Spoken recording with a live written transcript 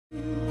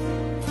Burdens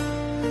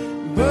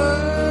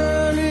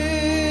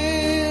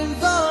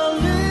are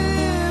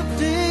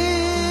lifted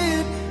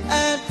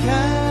at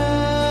Calvary.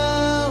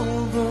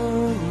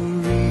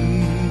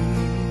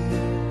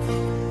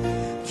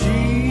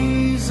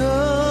 Jesus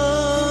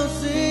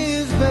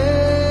is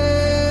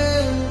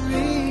bearing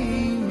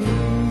me.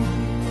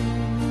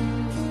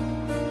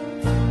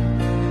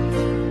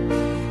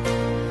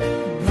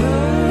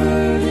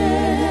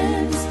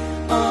 Burdens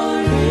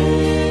are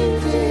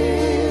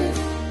lifted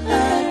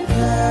at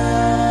Calvary.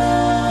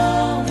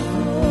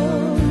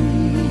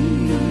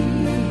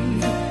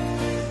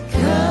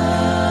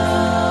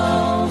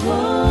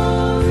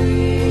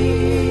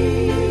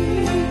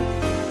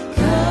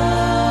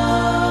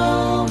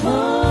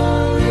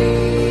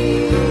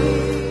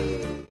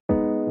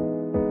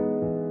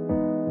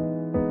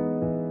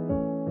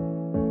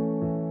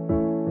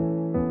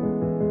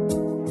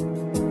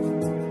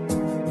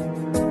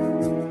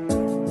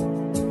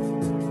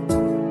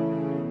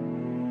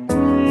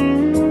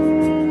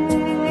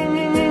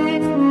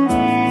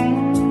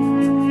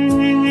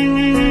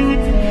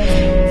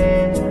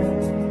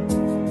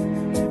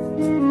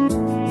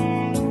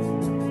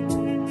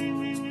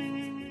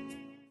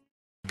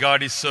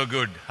 God is so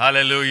good.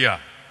 Hallelujah.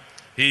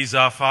 He is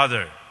our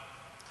Father.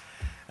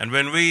 And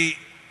when we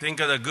think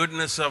of the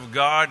goodness of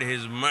God,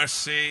 His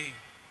mercy,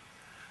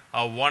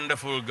 how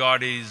wonderful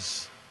God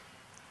is,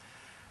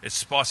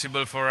 it's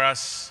possible for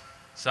us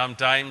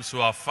sometimes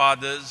who are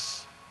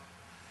fathers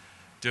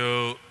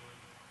to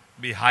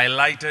be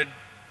highlighted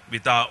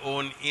with our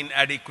own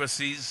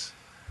inadequacies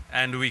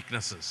and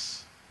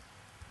weaknesses.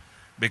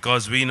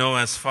 Because we know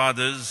as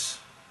fathers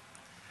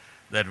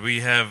that we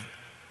have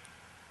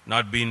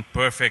not been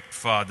perfect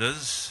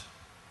fathers.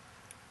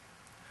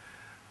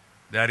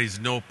 There is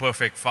no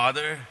perfect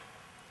father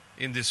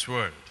in this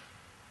world.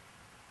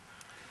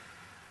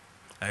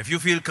 If you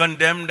feel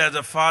condemned as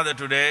a father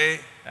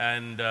today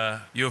and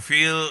you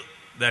feel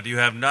that you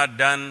have not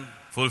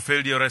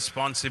fulfilled your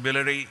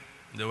responsibility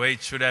the way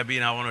it should have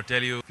been, I want to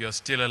tell you, if you're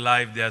still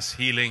alive, there's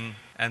healing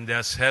and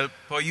there's help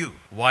for you.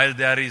 While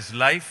there is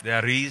life,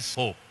 there is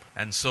hope.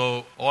 And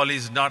so all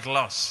is not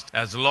lost.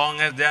 As long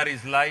as there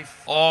is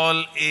life,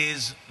 all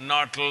is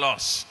not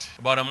lost.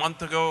 About a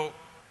month ago,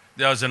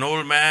 there was an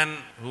old man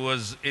who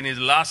was in his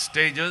last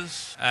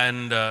stages,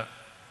 and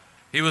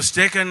he was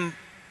taken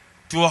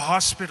to a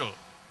hospital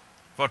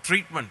for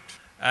treatment.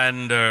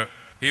 And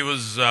he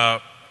was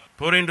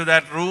put into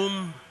that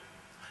room,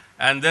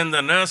 and then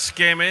the nurse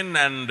came in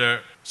and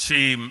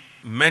she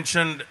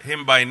mentioned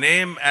him by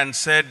name and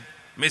said,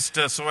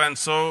 "Mr.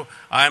 So-and-so,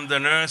 I am the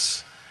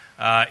nurse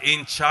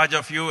in charge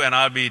of you, and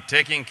I'll be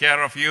taking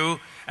care of you,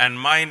 and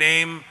my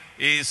name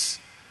is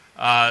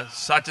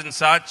such and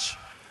such,"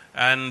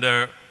 and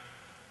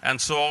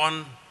so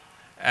on.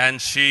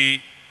 And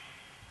she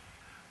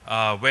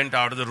went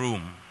out of the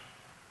room,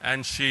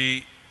 and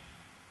she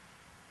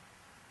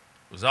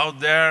was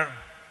out there,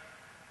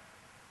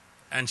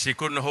 and she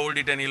couldn't hold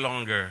it any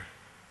longer.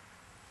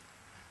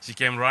 She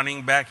came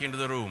running back into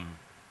the room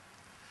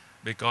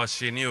because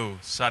she knew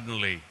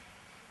suddenly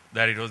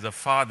that it was the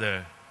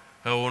father,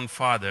 her own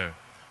father,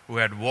 who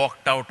had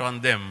walked out on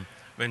them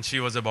when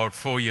she was about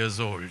 4 years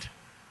old.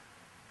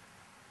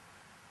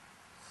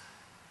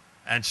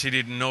 And she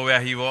didn't know where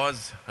he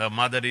was. Her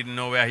mother didn't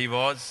know where he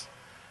was.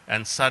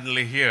 And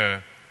suddenly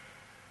here,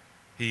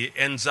 he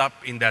ends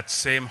up in that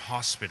same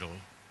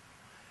hospital,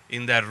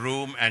 in that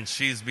room, and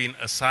she's been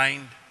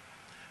assigned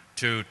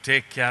to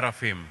take care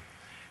of him.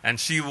 And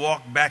she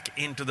walked back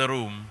into the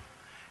room,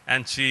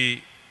 and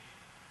she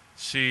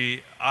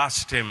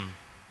asked him,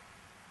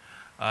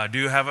 "Do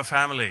you have a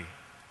family?"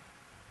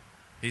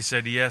 He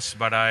said, "Yes,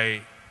 but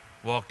I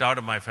walked out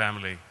of my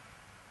family."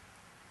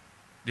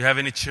 "Do you have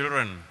any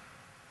children?"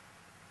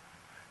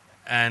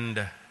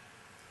 And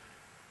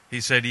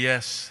he said,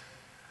 "Yes."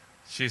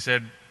 She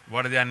said,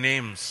 "What are their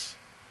names?"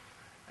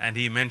 And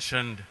he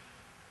mentioned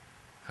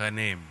her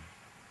name.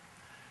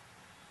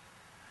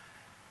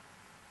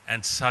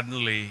 And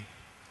suddenly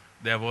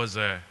there was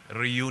a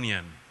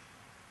reunion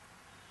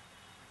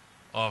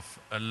of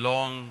a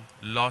long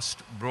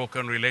lost,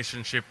 broken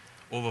relationship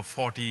over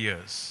 40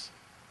 years.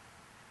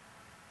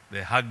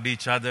 They hugged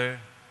each other,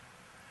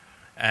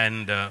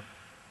 and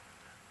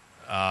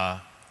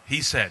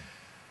he said,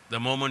 "The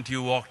moment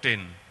you walked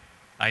in,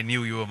 I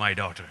knew you were my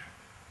daughter."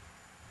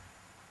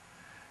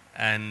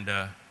 And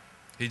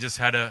he just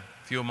had a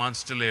few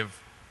months to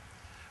live,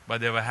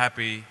 but they were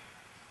happy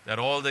that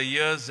all the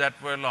years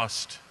that were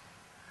lost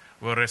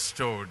were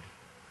restored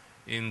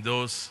in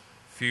those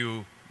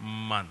few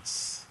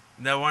months.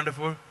 Isn't that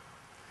wonderful?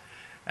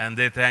 And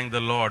they thank the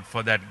Lord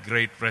for that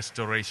great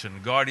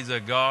restoration. God is a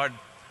God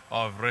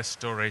of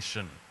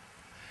restoration.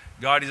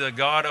 God is a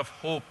God of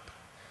hope.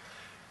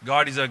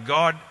 God is a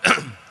God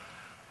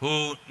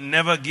who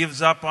never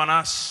gives up on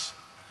us.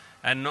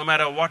 And no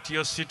matter what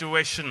your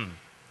situation,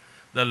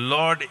 the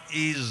Lord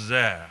is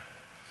there.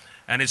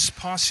 And it's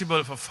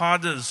possible for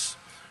fathers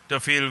to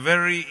feel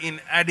very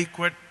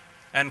inadequate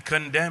and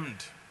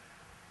condemned.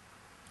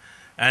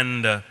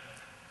 And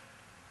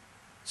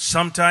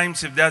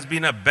Sometimes if there's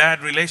been a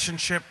bad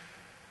relationship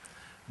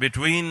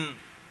between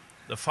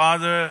the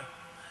father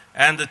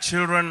and the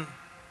children,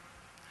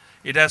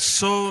 it has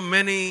so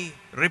many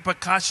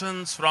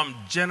repercussions from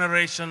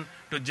generation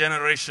to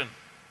generation.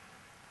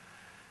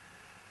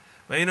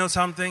 But you know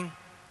something?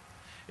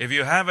 If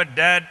you have a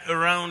dad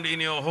around in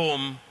your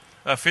home,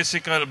 a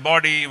physical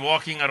body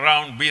walking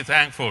around, be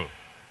thankful.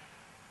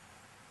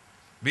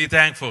 Be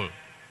thankful.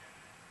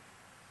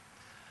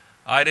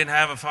 I didn't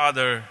have a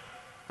father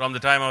from the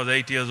time I was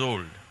 8 years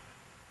old.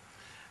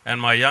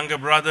 And my younger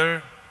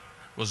brother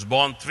was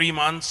born 3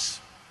 months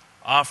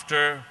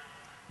after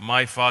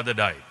my father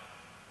died.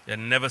 He had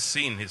never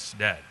seen his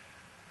dad.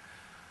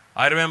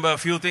 I remember a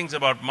few things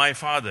about my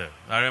father.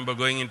 I remember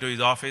going into his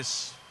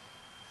office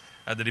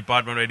at the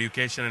Department of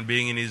Education and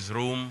being in his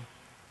room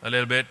a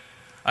little bit.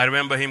 I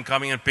remember him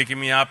coming and picking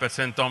me up at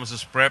St.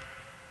 Thomas's Prep.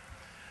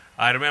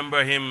 I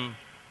remember him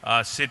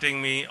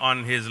sitting me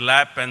on his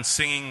lap and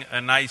singing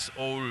a nice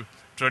old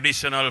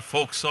traditional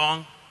folk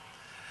song.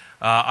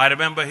 I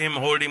remember him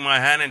holding my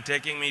hand and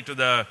taking me to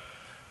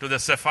the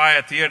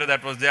Sapphire Theatre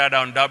that was there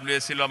down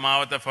W.S. Silva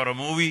Mawata for a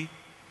movie.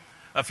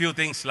 A few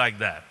things like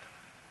that.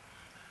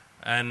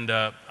 And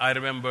I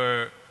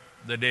remember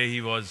the day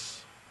he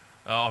was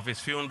of his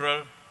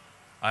funeral.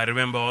 I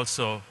remember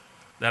also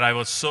that I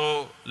was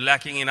so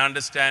lacking in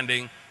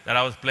understanding that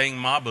I was playing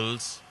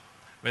marbles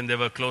when they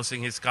were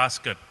closing his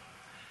casket.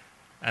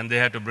 And they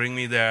had to bring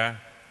me there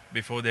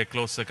before they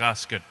closed the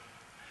casket.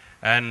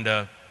 And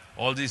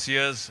all these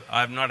years,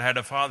 I have not had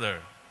a father.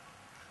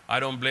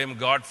 I don't blame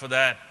God for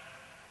that.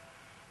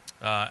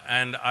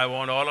 And I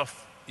want all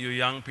of you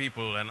young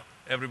people and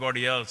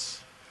everybody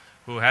else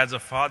who has a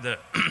father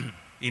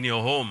in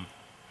your home,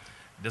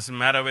 doesn't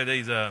matter whether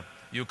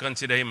you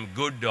consider him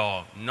good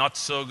or not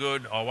so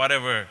good or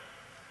whatever,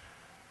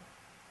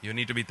 you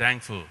need to be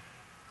thankful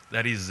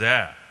that he's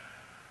there.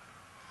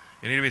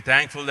 You need to be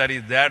thankful that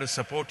he's there to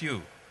support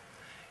you.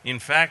 In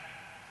fact,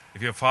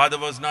 if your father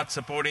was not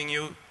supporting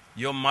you,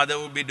 your mother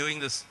would be doing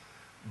this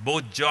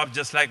both jobs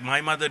just like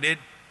my mother did,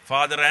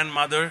 father and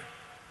mother,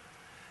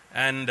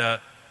 and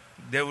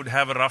they would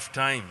have a rough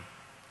time.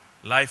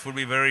 Life would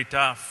be very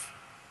tough.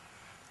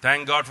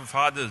 Thank God for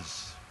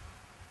fathers.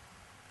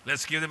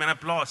 Let's give them an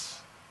applause.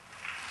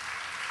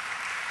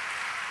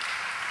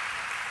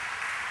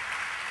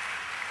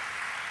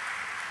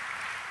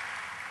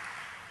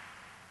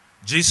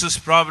 Jesus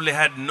probably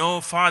had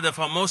no father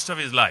for most of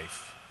his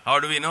life.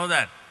 How do we know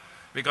that?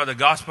 Because the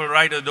gospel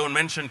writers don't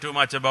mention too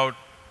much about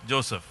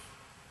Joseph,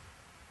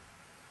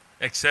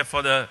 except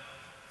for the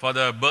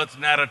birth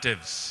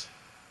narratives.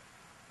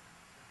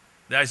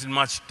 There isn't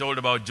much told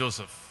about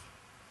Joseph.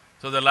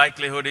 So the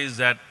likelihood is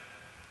that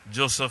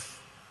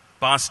Joseph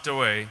passed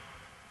away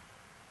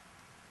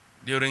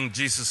during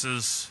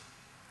Jesus'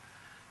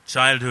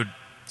 childhood.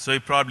 So he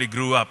probably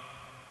grew up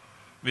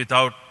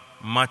without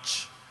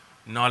much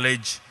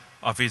knowledge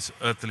of his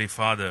earthly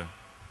father.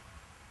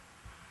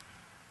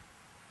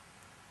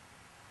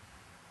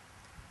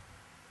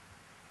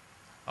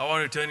 I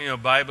want to turn your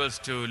Bibles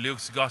to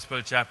Luke's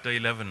Gospel, chapter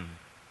 11.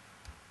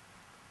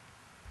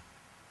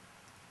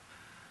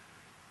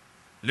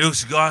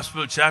 Luke's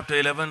Gospel, chapter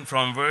 11,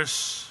 from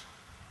verse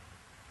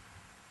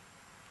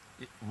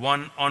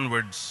 1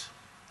 onwards,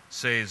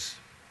 says,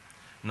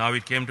 Now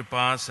it came to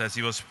pass, as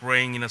he was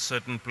praying in a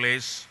certain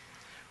place,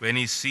 when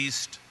he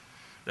ceased,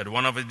 that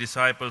one of his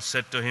disciples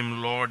said to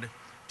him, Lord,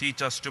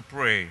 teach us to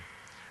pray,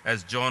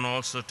 as John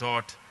also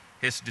taught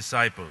his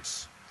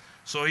disciples.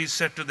 So he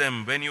said to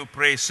them, when you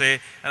pray, say,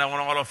 and I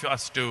want all of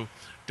us to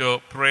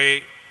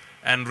pray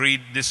and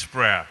read this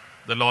prayer,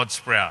 the Lord's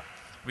Prayer.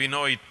 We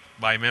know it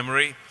by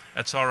memory.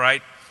 That's all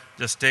right.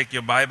 Just take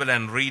your Bible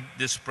and read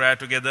this prayer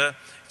together.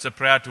 It's a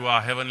prayer to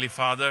our Heavenly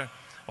Father.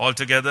 All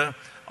together.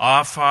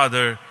 Our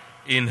Father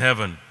in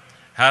heaven,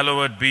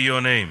 hallowed be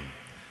your name.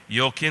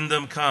 Your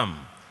kingdom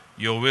come.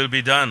 Your will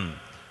be done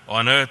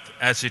on earth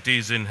as it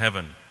is in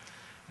heaven.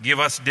 Give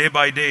us day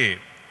by day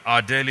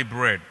our daily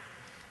bread,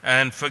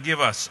 and forgive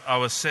us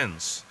our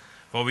sins,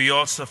 for we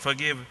also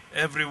forgive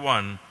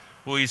everyone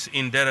who is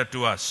indebted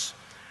to us.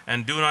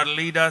 And do not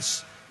lead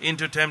us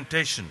into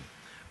temptation,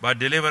 but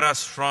deliver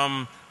us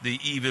from the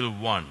evil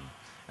one.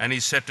 And he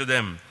said to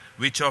them,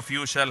 which of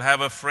you shall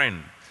have a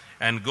friend,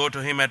 and go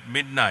to him at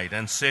midnight,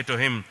 and say to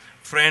him,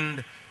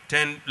 Friend,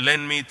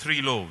 lend me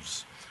 3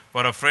 loaves,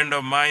 for a friend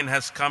of mine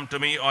has come to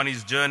me on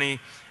his journey,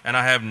 and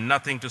I have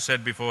nothing to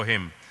set before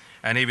him.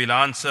 And he will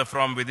answer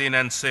from within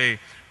and say,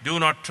 Do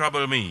not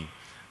trouble me.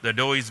 The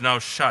door is now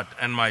shut,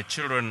 and my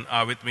children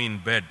are with me in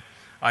bed.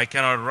 I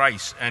cannot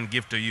rise and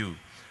give to you.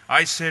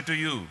 I say to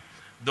you,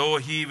 though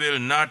he will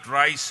not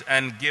rise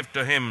and give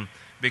to him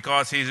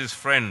because he is his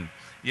friend,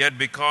 yet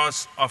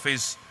because of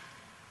his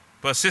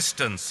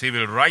persistence he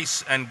will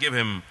rise and give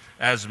him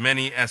as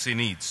many as he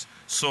needs.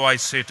 So I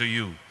say to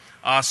you,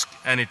 ask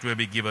and it will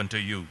be given to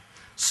you.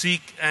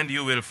 Seek and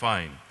you will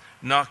find.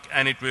 Knock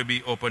and it will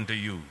be opened to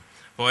you.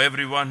 For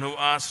everyone who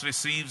asks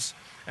receives,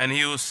 and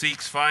he who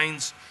seeks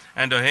finds,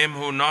 and to him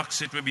who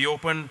knocks it will be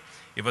opened.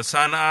 If a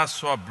son asks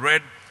for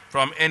bread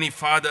from any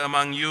father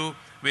among you,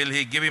 will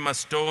he give him a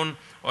stone?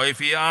 Or if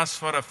he asks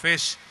for a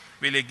fish,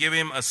 will he give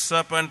him a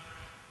serpent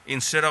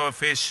instead of a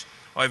fish?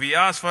 Or if he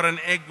asks for an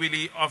egg, will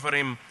he offer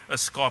him a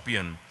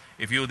scorpion?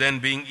 If you then,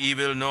 being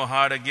evil, know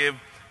how to give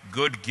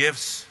good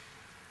gifts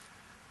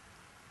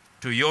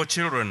to your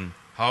children,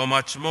 how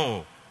much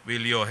more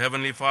will your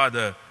heavenly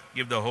Father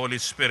give the Holy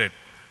Spirit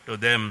to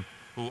them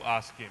who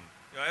ask him?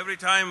 Every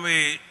time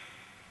we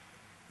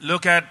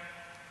look at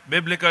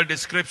biblical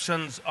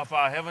descriptions of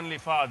our Heavenly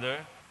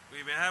Father,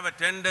 we may have a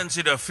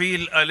tendency to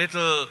feel a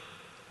little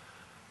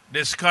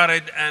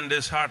discouraged and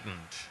disheartened.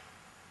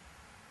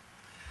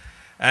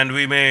 And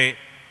we may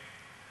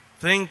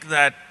think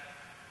that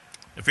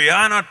if we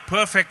are not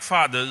perfect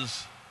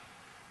fathers,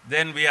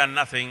 then we are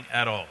nothing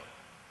at all.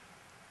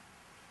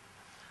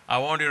 I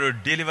want you to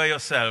deliver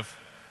yourself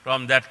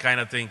from that kind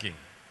of thinking.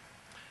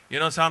 You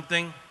know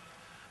something?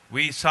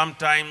 We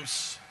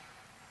sometimes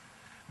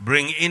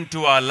bring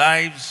into our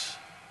lives,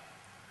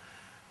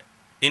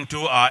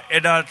 into our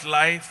adult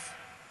life,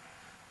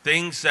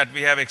 things that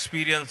we have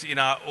experienced in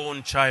our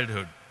own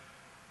childhood.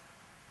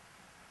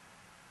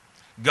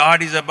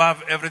 God is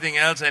above everything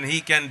else and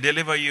he can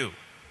deliver you.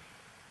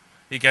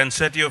 He can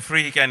set you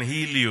free, he can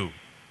heal you.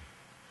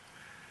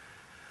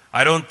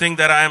 I don't think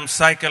that I am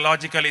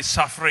psychologically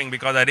suffering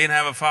because I didn't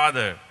have a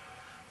father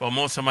for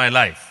most of my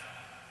life.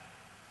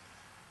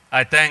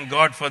 I thank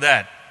God for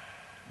that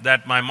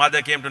my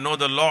mother came to know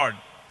the Lord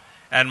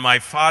and my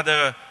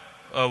father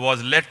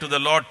was led to the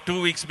Lord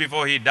 2 weeks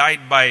before he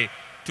died by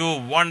two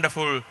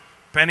wonderful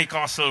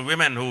Pentecostal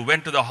women who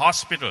went to the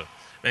hospital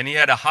when he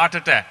had a heart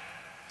attack.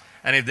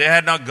 And if they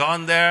had not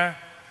gone there,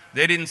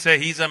 they didn't say,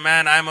 he's a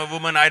man, I'm a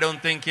woman, I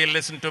don't think he'll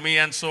listen to me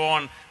and so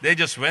on. They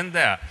just went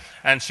there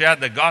and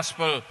shared the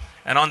gospel.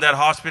 And on that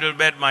hospital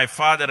bed, my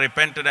father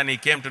repented and he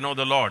came to know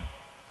the Lord.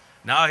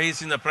 Now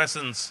he's in the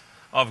presence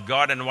of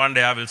God and one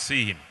day I will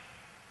see him.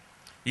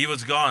 He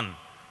was gone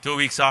 2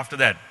 weeks after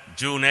that,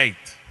 June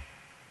 8th,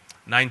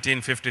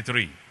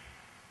 1953.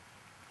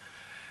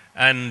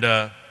 And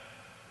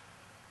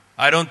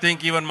I don't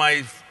think even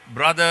my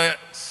brother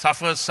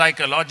suffers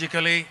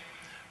psychologically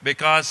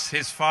because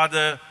his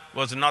father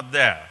was not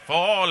there for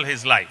all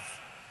his life.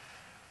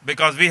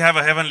 Because we have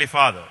a heavenly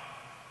Father.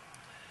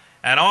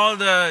 And all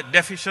the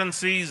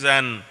deficiencies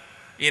and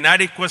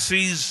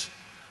inadequacies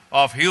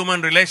of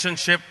human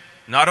relationship,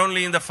 not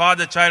only in the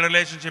father-child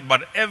relationship,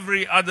 but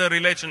every other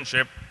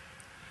relationship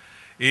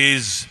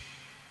is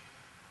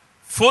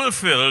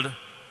fulfilled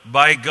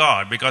by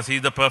God because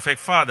He's the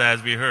perfect Father,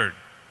 as we heard.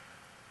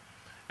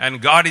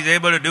 And God is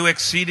able to do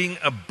exceeding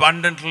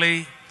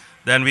abundantly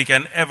than we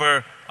can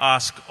ever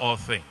ask or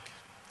think.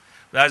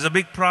 There's a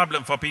big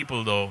problem for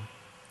people though,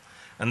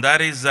 and that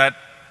is that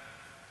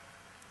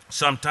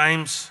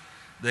sometimes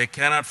they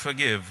cannot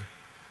forgive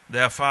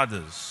their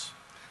fathers.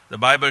 The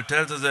Bible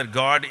tells us that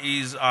God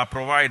is our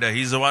provider.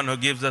 He's the one who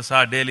gives us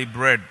our daily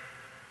bread.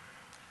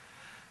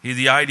 He's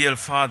the ideal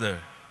father.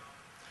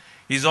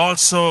 He's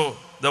also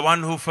the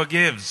one who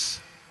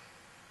forgives.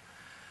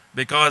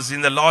 Because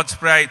in the Lord's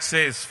Prayer it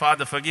says,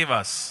 Father, forgive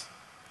us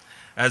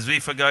as we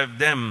forgive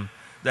them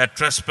that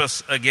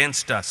trespass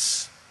against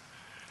us.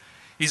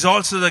 He's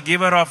also the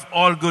giver of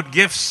all good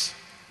gifts,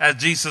 as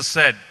Jesus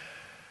said.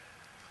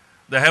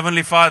 The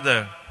Heavenly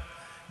Father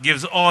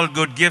gives all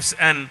good gifts,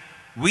 and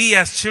we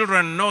as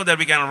children know that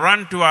we can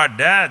run to our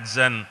dads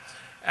and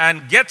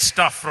get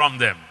stuff from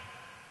them.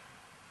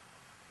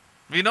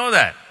 We know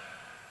that.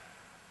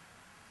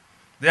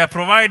 They are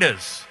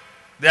providers.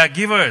 They are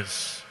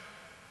givers.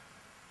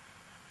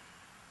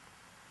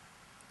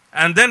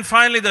 And then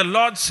finally the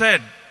Lord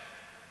said,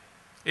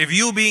 if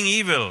you being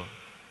evil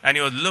and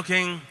you're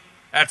looking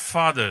at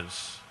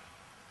fathers,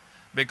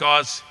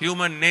 because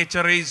human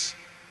nature is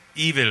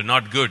evil,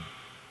 not good.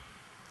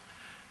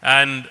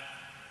 And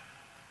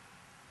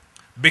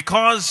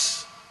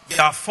because we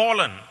are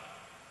fallen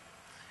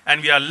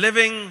and we are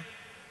living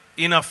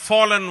in a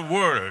fallen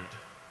world,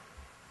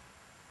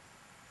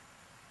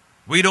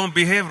 we don't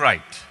behave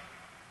right.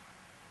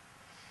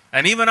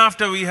 And even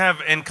after we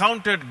have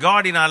encountered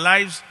God in our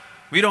lives,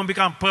 we don't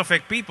become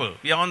perfect people.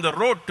 We are on the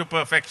road to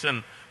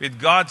perfection with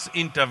God's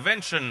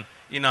intervention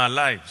in our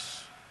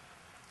lives.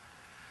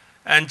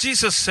 And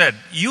Jesus said,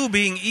 you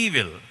being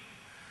evil,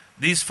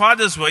 these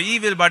fathers were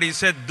evil, but he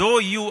said, though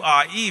you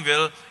are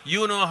evil,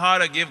 you know how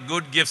to give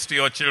good gifts to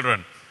your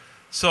children.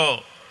 So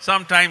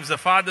sometimes the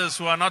fathers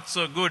who are not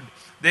so good,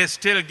 they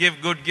still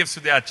give good gifts to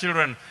their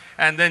children.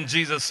 And then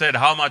Jesus said,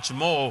 how much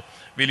more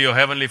will your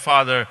heavenly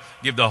Father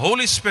give the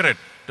Holy Spirit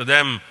to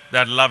them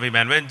that love him?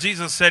 And when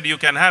Jesus said you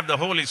can have the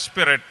Holy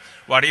Spirit,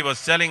 what he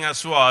was telling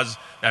us was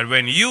that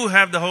when you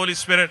have the Holy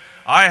Spirit,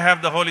 I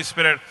have the Holy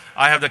Spirit,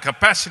 I have the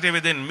capacity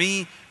within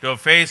me to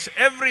face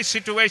every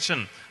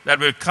situation that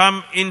will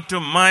come into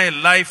my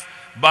life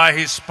by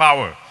his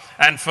power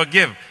and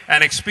forgive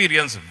and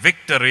experience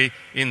victory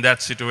in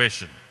that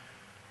situation.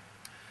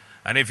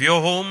 And if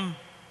your home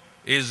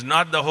is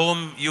not the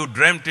home you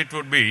dreamt it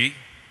would be,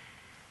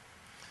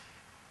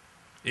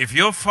 if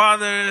your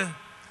father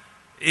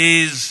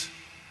is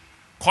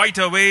quite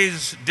a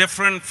ways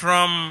different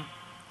from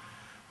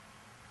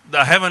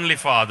the Heavenly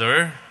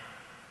Father,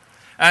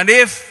 and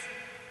if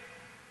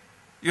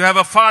you have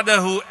a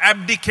father who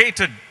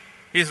abdicated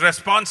his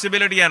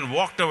responsibility and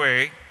walked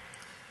away,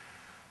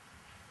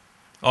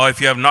 or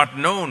if you have not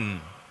known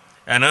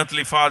an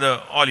earthly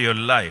father all your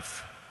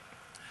life,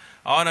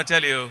 I want to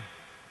tell you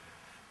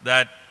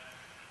that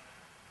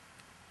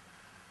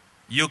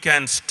you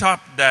can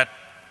stop that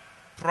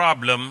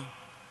problem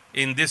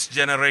in this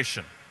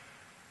generation.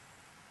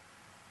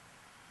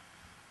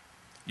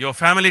 Your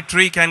family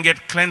tree can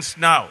get cleansed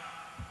now,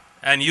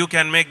 and you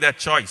can make that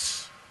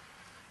choice.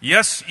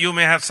 Yes, you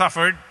may have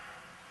suffered,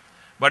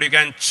 but you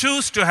can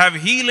choose to have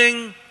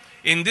healing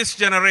in this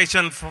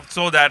generation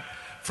so that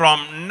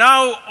from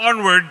now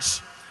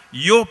onwards,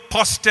 your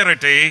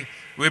posterity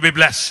will be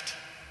blessed.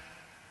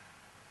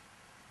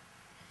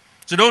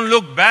 So don't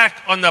look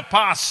back on the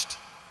past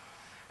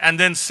and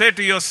then say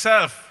to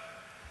yourself,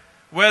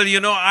 well,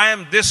 I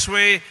am this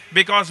way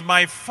because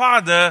my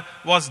father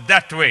was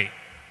that way.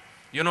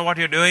 You know what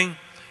you're doing?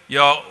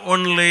 You're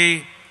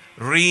only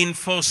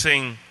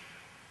reinforcing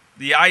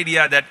the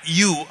idea that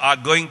you are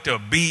going to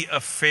be a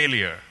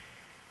failure.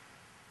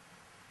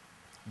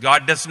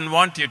 God doesn't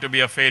want you to be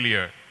a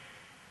failure.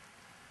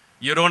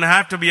 You don't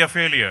have to be a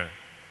failure.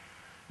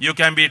 You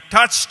can be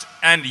touched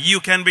and you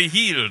can be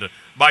healed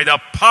by the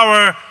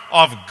power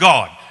of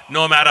God.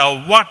 No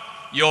matter what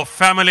your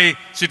family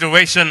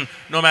situation,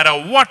 no matter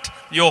what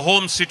your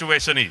home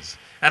situation is.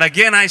 And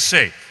again I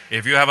say,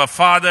 if you have a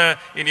father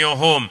in your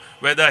home,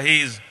 whether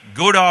he's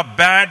good or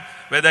bad,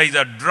 whether he's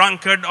a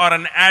drunkard or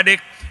an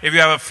addict, if you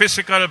have a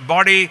physical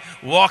body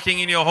walking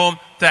in your home,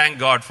 thank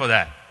God for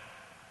that.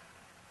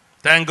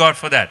 Thank God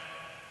for that.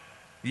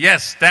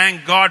 Yes,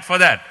 thank God for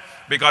that.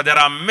 Because there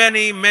are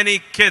many, many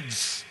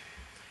kids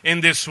in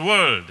this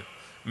world,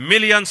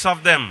 millions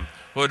of them,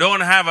 who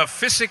don't have a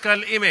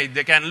physical image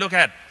they can look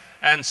at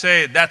and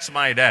say, that's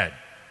my dad.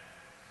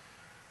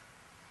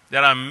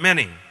 There are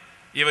many,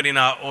 even in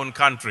our own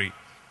country.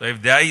 So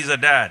if there is a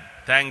dad,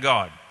 thank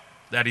God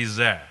that he's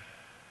there.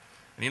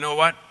 And you know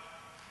what?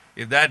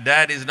 If that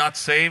dad is not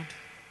saved,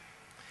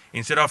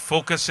 instead of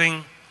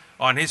focusing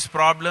on his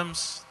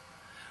problems,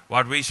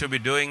 what we should be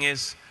doing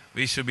is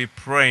we should be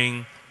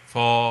praying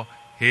for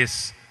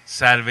his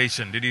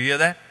salvation. Did you hear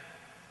that?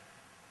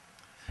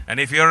 And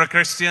if you're a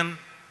Christian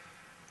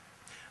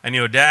and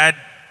your dad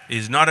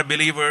is not a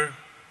believer,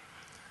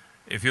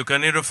 if you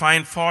continue to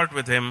find fault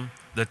with him,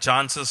 the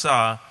chances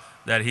are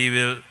that he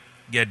will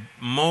get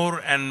more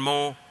and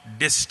more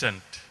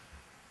distant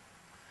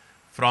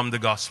from the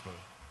gospel.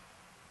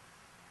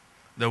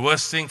 The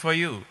worst thing for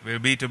you will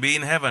be to be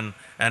in heaven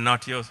and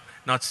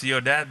not see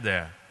your dad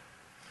there.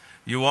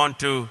 You want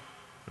to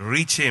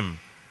reach him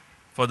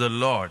for the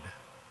Lord.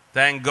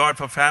 Thank God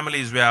for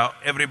families where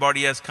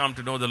everybody has come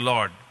to know the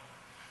Lord.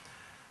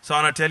 So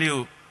I want to tell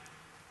you,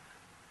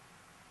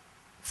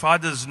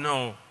 fathers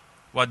know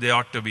what they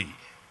ought to be.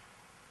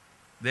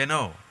 They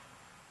know.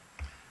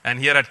 And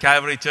here at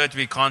Calvary Church,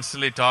 we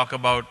constantly talk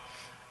about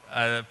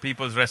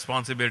people's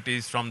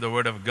responsibilities from the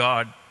Word of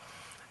God.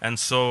 And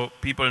so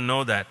people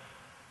know that.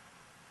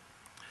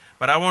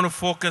 But I want to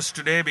focus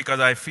today,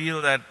 because I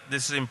feel that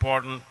this is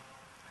important,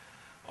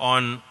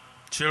 on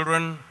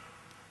children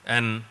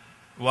and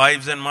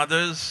wives and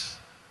mothers,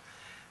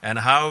 and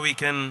how we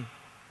can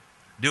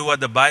do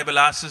what the Bible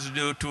asks us to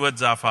do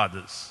towards our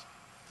fathers.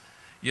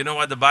 You know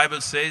what the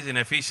Bible says in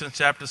Ephesians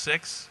chapter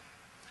 6?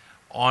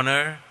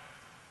 Honor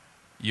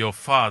your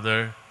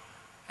father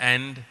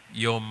and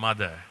your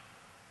mother.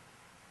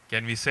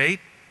 Can we say it?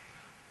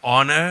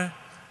 Honor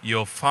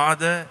your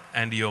father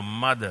and your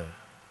mother,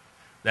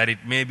 that it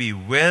may be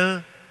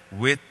well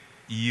with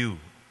you.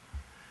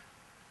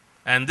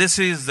 And this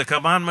is the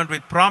commandment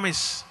with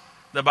promise,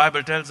 the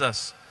Bible tells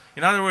us.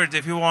 In other words,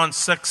 if you want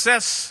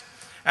success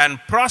and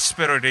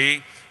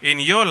prosperity in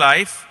your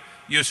life,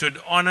 you should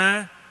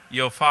honor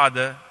your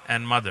father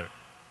and mother.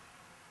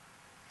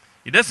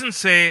 It doesn't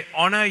say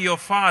honor your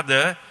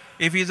father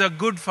if he's a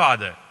good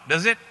father,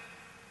 does it?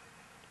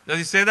 Does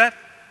it say that?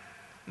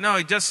 No,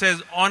 it just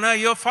says honor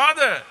your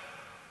father.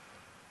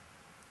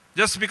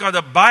 Just because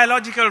the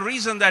biological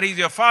reason that he's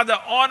your father,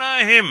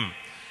 honor him.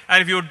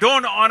 And if you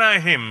don't honor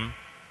him,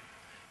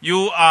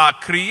 you are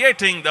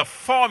creating the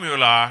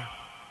formula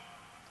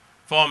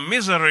for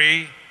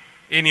misery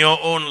in your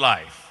own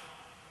life.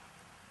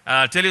 And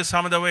I'll tell you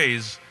some of the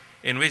ways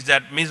in which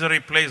that misery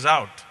plays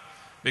out.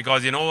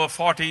 Because in over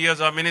 40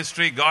 years of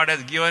ministry, God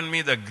has given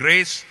me the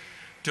grace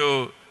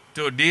to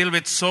deal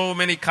with so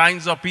many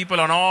kinds of people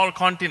on all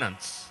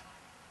continents.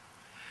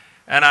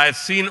 And I've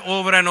seen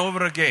over and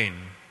over again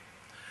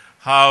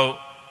how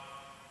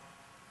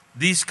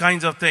these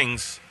kinds of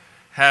things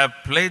have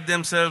played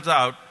themselves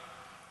out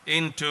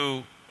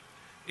into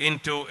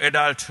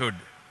adulthood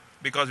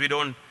because we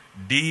don't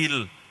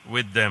deal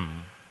with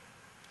them.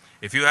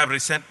 If you have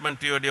resentment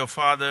toward your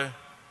father,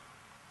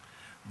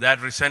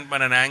 that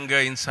resentment and anger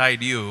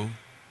inside you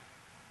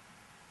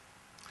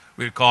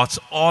will cause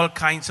all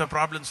kinds of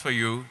problems for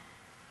you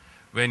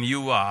when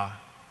you are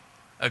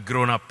a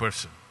grown-up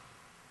person.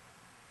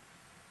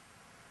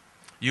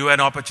 You have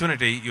an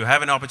opportunity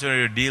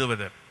to deal with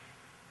it.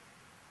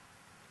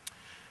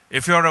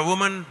 If you're a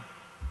woman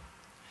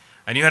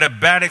and you had a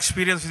bad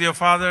experience with your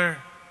father,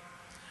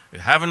 you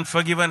haven't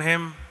forgiven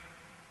him,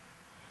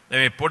 let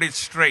me put it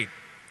straight.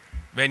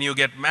 When you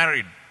get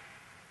married,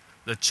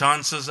 the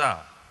chances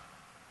are,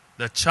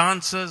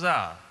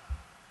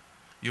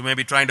 you may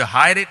be trying to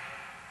hide it,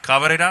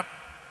 cover it up.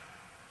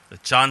 The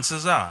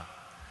chances are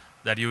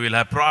that you will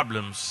have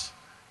problems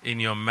in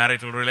your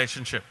marital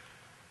relationship.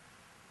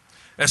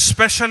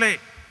 Especially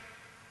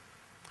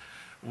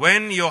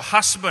when your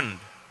husband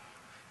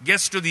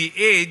gets to the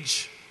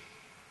age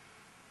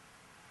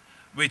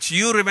which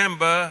you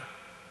remember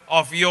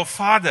of your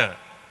father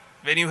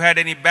when you had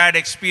any bad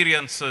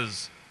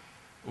experiences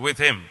with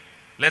him.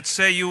 Let's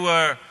say you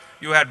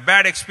had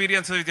bad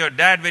experiences with your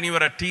dad when you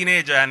were a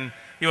teenager and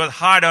he was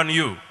hard on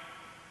you.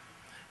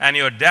 And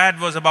your dad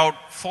was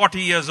about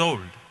 40 years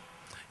old.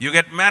 You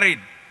get married,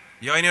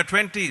 you're in your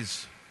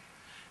 20s.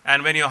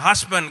 And when your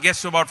husband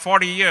gets to about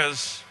 40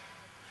 years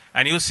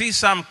and you see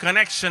some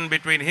connection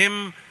between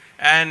him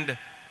and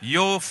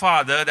your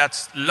father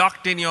that's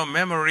locked in your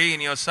memory,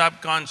 in your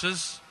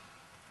subconscious,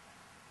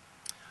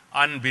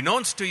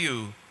 unbeknownst to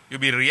you, you'll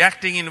be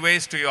reacting in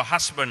ways to your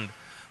husband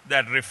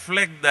that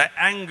reflect the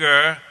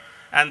anger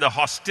and the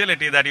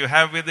hostility that you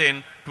have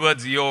within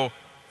towards your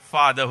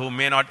father who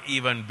may not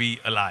even be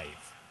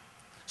alive.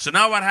 So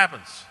now what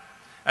happens?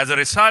 As a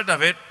result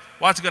of it,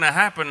 what's going to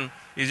happen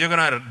is you're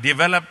going to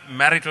develop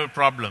marital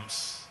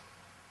problems.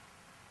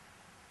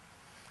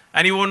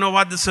 And you won't know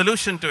what the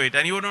solution to it,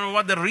 and you won't know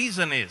what the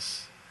reason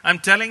is. I'm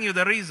telling you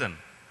the reason.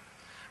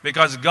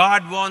 Because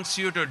God wants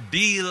you to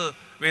deal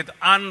with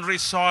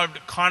unresolved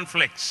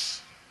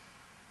conflicts.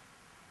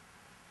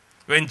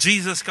 When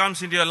Jesus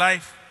comes into your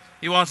life,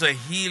 He wants to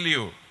heal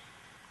you.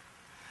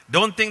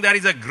 Don't think that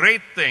is a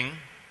great thing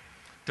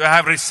to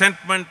have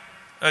resentment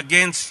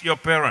against your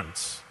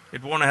parents.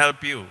 It won't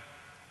help you.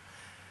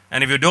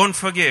 And if you don't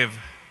forgive,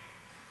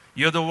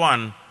 you're the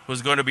one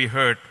who's going to be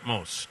hurt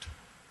most.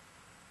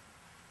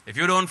 If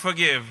you don't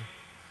forgive,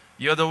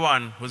 you're the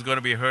one who's going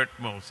to be hurt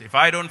most. If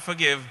I don't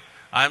forgive,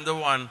 I'm the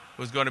one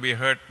who's going to be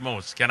hurt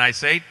most. Can I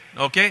say it?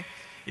 Okay?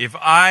 If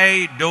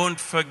I don't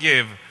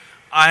forgive,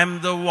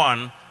 I'm the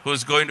one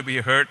who's going to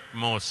be hurt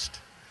most.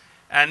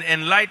 And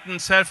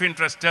enlightened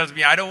self-interest tells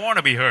me I don't want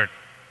to be hurt.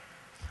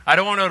 I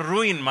don't want to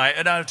ruin my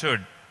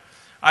adulthood.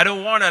 I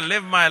don't want to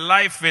live my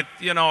life with,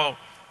 in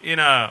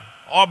a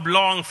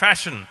oblong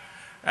fashion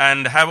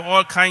and have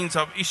all kinds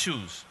of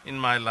issues in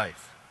my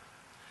life.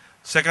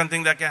 Second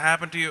thing that can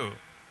happen to you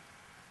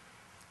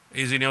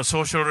is in your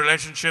social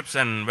relationships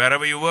and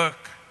wherever you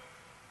work.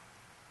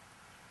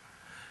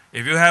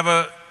 If you have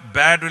a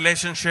bad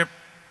relationship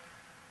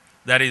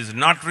that is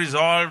not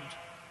resolved,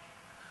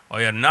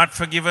 or you're not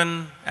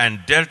forgiven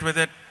and dealt with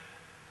it,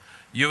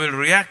 you will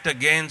react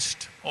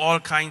against all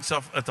kinds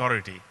of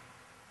authority.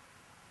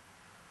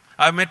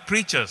 I've met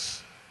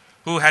preachers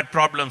who had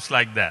problems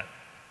like that.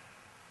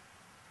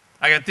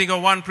 I can think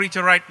of one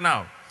preacher right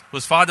now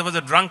whose father was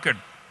a drunkard.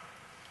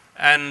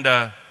 And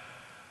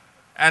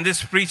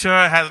this preacher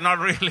has not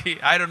really,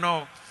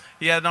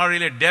 he has not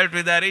really dealt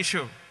with that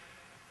issue.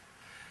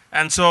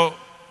 And so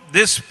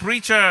this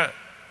preacher,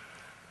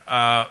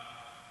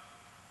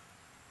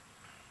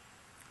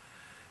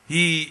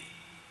 he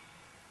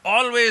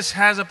always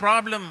has a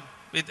problem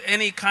with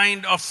any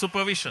kind of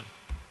supervision.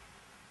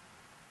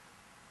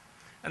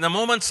 And the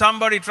moment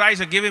somebody tries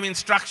to give him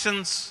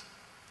instructions,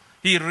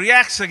 he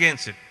reacts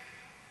against it.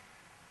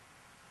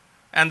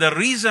 And the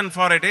reason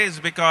for it is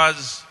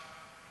because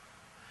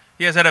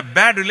he has had a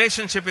bad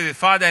relationship with his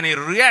father and he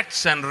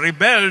reacts and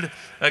rebelled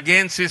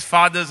against his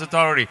father's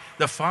authority.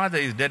 The father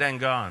is dead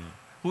and gone.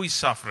 Who is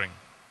suffering?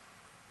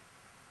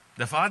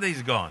 The father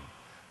is gone.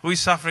 Who is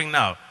suffering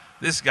now?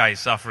 This guy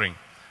is suffering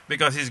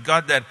because he's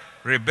got that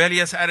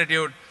rebellious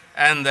attitude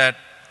and that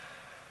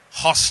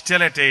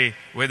hostility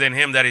within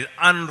him that is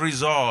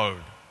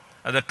unresolved.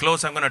 At the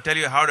close, I'm going to tell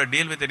you how to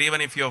deal with it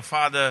even if your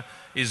father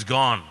is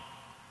gone.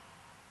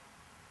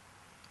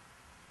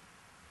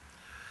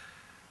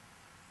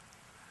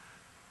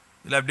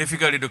 You'll have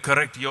difficulty to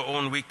correct your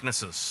own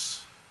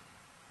weaknesses.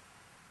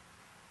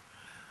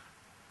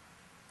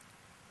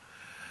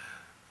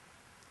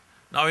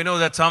 Now we know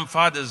that some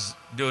fathers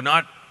do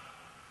not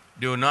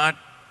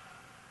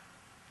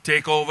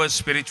take over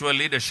spiritual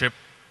leadership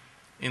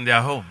in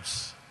their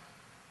homes.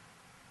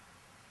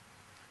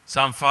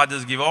 Some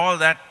fathers give all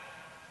that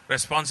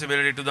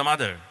responsibility to the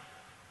mother.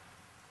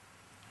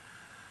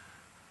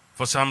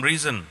 For some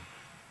reason,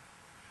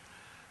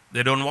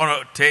 they don't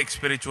want to take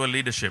spiritual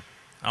leadership.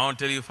 I want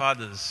to tell you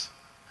fathers,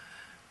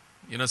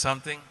 you know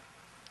something?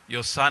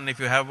 Your son,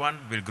 if you have one,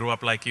 will grow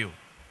up like you.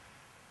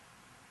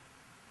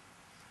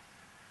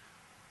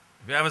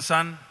 If you have a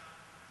son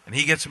and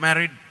he gets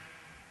married,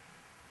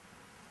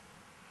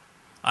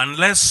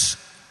 unless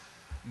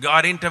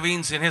God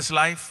intervenes in his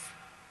life,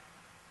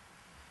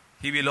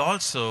 he will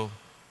also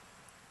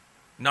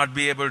not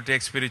be able to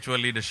take spiritual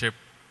leadership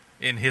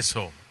in his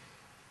home.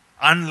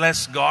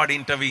 Unless God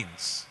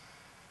intervenes.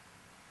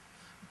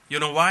 You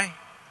know why?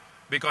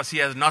 Because he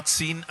has not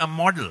seen a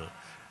model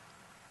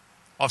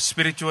of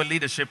spiritual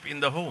leadership in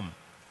the home.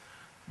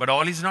 But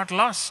all is not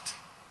lost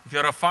if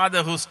you're a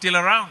father who's still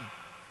around.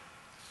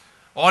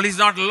 All is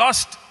not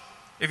lost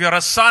if you're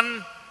a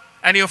son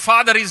and your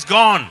father is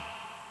gone.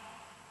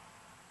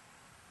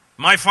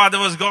 My father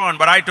was gone,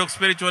 but I took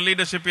spiritual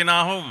leadership in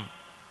our home.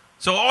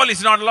 So all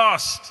is not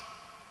lost.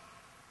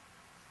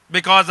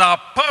 Because our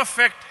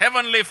perfect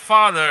Heavenly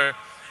Father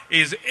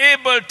is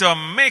able to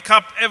make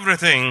up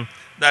everything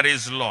that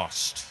is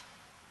lost.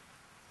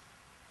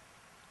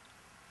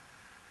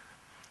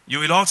 You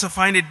will also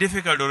find it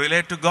difficult to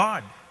relate to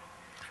God.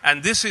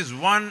 And this is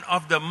one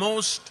of the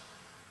most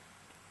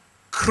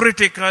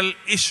critical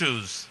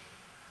issues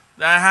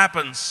that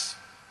happens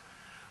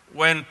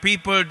when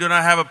people do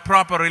not have a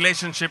proper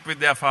relationship with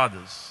their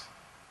fathers.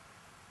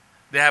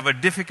 They have a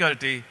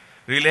difficulty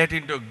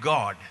relating to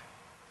God,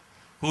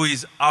 who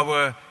is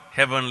our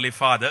Heavenly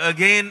Father.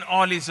 Again,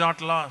 all is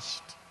not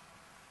lost.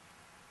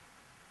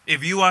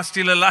 If you are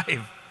still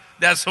alive,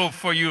 there's hope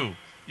for you.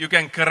 You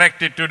can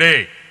correct it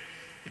today.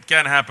 It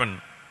can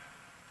happen.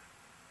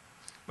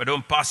 But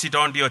don't pass it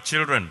on to your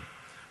children.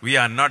 We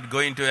are not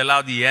going to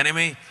allow the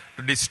enemy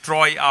to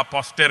destroy our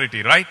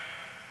posterity, right?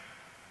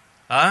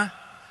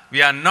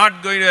 We are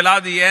not going to allow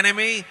the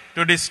enemy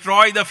to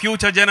destroy the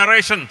future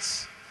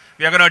generations.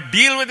 We are going to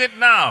deal with it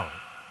now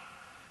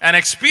and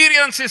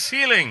experience His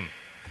healing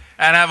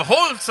and have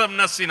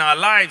wholesomeness in our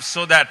lives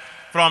so that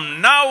from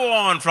now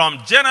on, from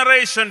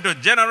generation to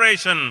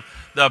generation,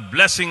 the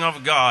blessing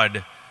of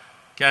God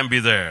can be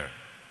there.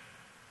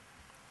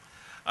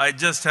 I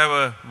just have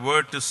a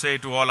word to say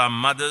to all our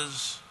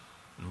mothers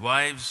and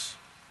wives.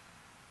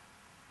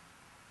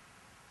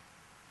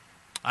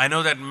 I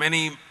know that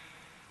many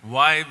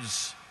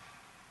wives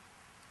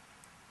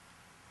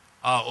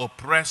are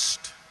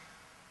oppressed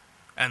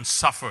and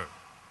suffer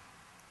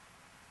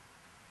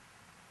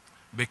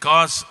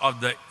because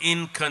of the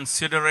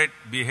inconsiderate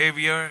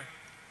behavior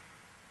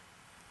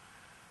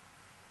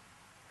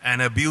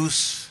and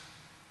abuse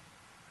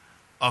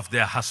of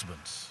their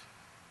husbands.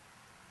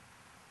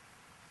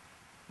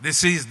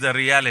 This is the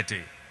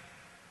reality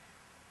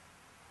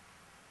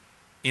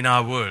in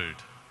our world.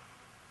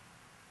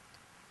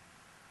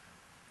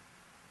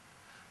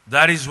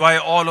 That is why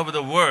all over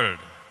the world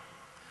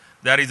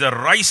there is a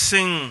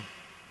rising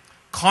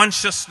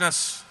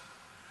consciousness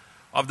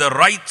of the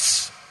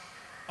rights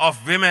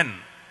of women,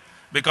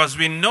 because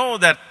we know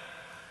that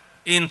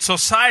in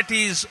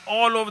societies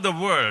all over the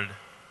world,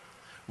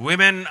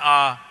 women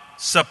are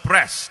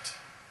suppressed.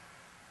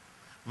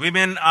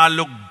 Women are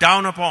looked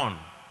down upon.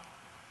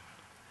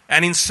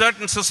 And in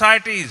certain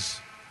societies,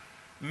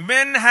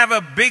 men have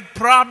a big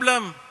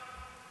problem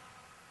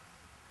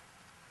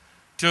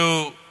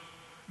to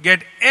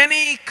get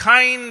any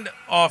kind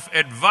of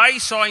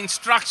advice or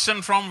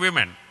instruction from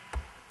women.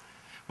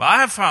 But I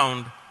have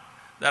found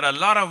that a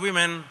lot of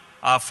women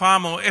are far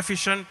more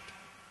efficient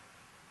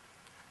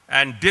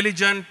and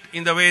diligent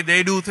in the way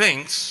they do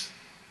things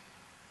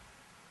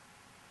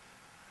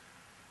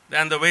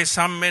than the way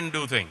some men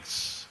do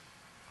things.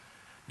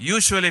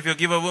 Usually, if you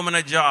give a woman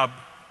a job,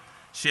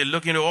 she'll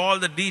look into all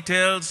the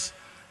details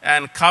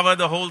and cover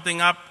the whole thing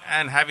up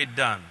and have it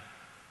done.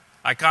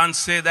 I can't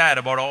say that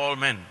about all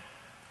men.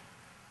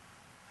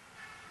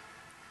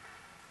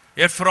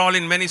 Yet for all,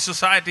 in many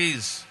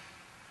societies,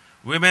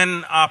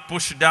 women are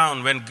pushed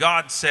down when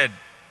God said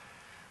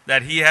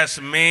that He has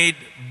made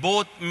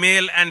both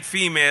male and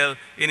female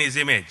in His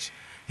image.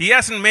 He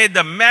hasn't made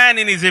the man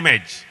in His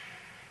image.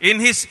 In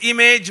His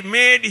image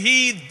made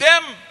He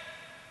them.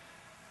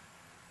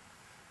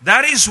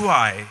 That is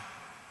why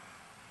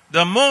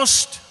the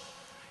most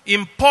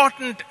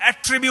important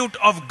attribute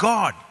of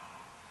God,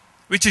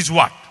 which is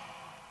what?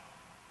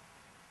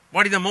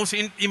 What is the most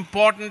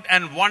important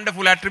and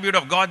wonderful attribute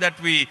of God that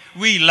we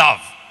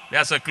love?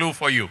 There's a clue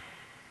for you.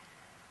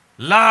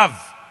 Love.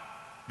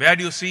 Where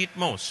do you see it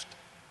most?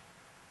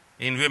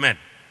 In women.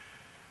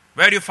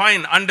 Where do you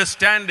find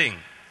understanding,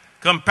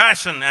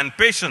 compassion, and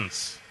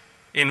patience?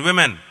 In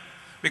women.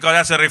 Because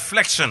that's a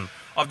reflection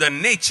of the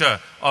nature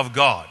of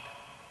God.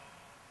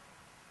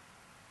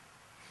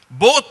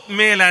 Both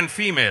male and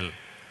female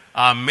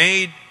are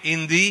made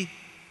in the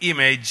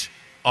image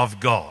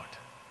of God.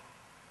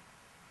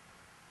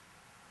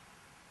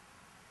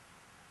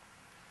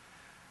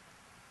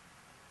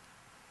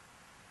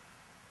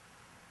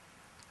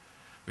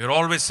 We are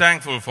always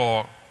thankful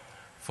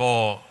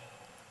for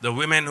the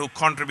women who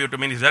contribute to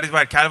ministry. That is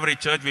why at Calvary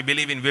Church we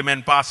believe in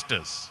women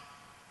pastors.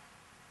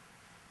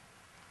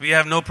 We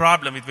have no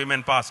problem with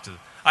women pastors.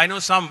 I know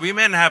some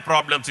women have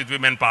problems with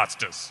women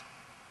pastors.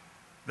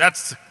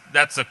 That's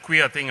a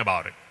queer thing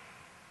about it.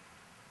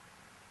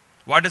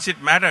 What does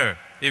it matter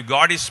if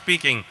God is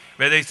speaking,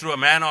 whether it's through a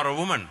man or a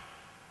woman?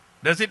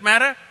 Does it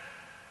matter?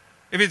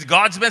 If it's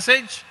God's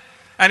message,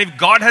 and if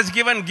God has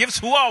given gifts,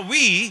 who are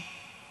we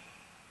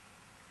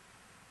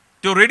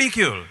to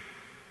ridicule?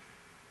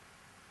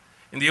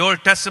 In the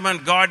Old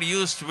Testament, God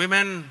used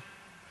women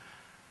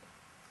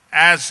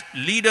as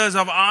leaders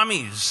of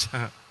armies.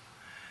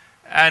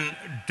 And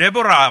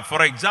Deborah,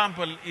 for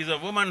example, is a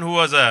woman who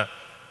was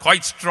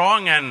quite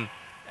strong, and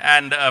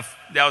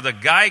there was a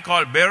guy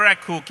called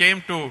Barak who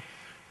came to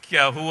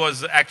who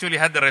was actually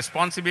had the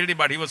responsibility,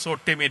 but he was so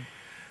timid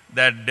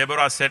that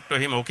Deborah said to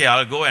him, okay,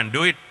 I'll go and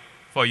do it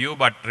for you,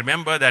 but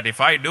remember that if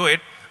I do it,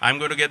 I'm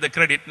going to get the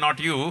credit, not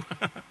you.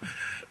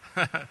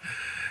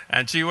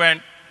 And she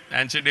went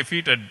and she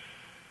defeated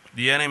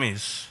the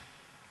enemies.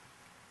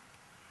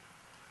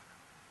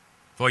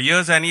 For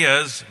years and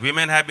years,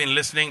 women have been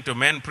listening to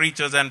men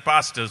preachers and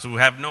pastors who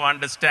have no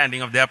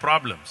understanding of their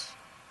problems.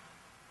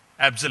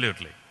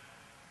 Absolutely.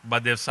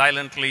 But they've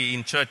silently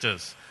in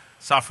churches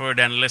suffered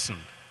and listened.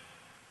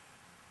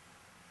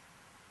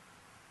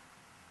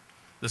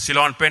 The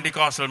Ceylon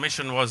Pentecostal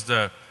Mission was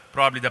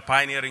probably the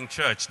pioneering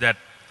church that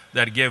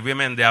gave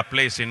women their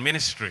place in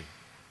ministry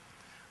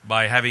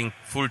by having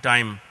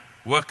full-time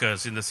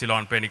workers in the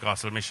Ceylon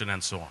Pentecostal Mission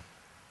and so on.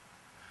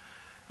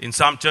 In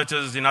some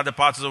churches in other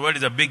parts of the world,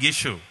 it's a big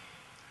issue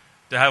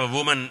to have a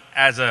woman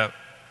as a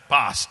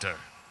pastor.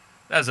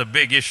 That's a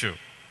big issue.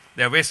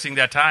 They're wasting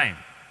their time.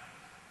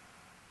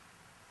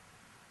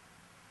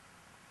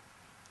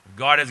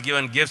 God has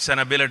given gifts and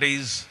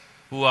abilities.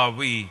 Who are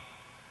we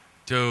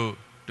to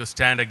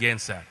stand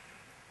against that?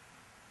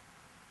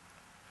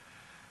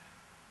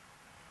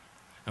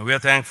 And we are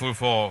thankful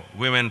for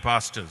women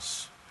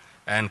pastors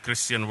and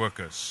Christian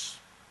workers.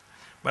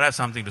 But I have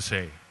something to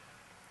say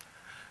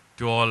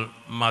to all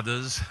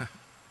mothers,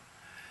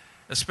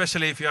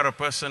 especially if you are a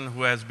person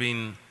who has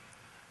been,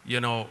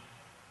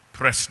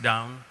 pressed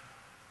down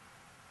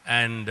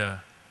and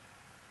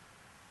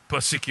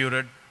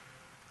persecuted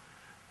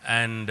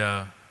and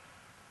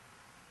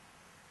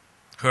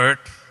hurt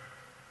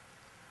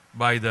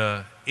by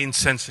the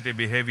insensitive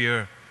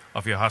behavior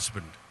of your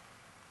husband.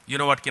 You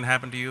know what can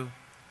happen to you?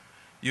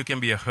 You can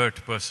be a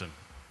hurt person.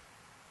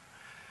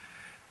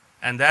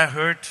 And that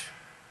hurt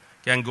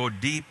can go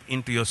deep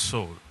into your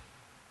soul.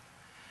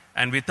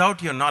 And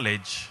without your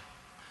knowledge,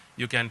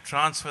 you can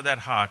transfer that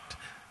heart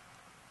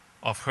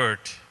of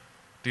hurt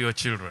to your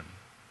children.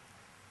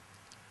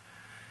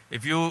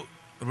 If you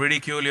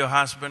ridicule your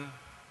husband,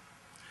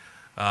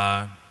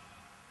 and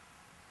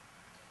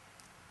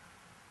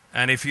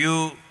if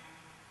you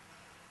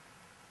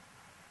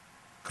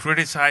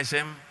criticize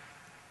him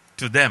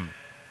to them,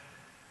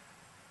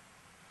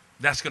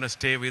 that's going to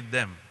stay with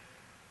them.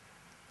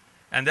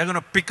 And they're going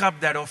to pick up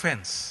that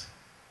offense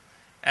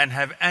and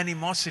have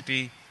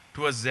animosity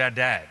towards their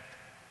dad.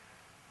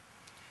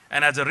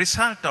 And as a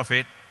result of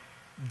it,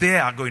 they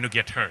are going to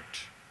get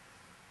hurt.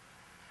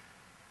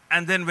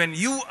 And then when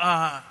you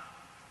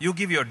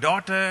give your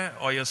daughter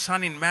or your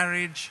son in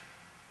marriage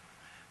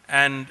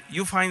and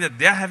you find that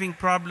they're having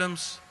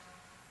problems,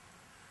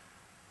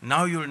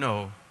 now you'll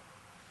know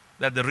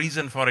that the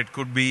reason for it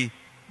could be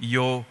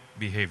your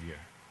behavior.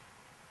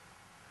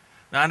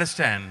 Now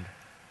understand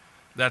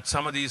that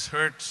some of these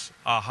hurts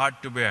are hard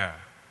to bear.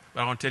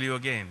 But I want to tell you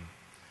again,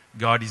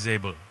 God is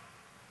able.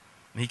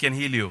 He can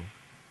heal you.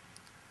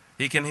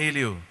 He can heal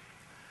you.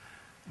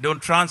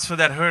 Don't transfer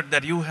that hurt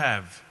that you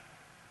have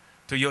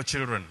to your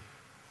children.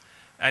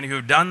 And if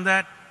you've done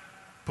that,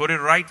 put it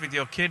right with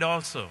your kid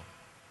also.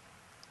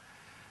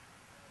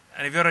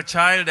 And if you're a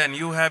child and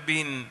you have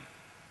been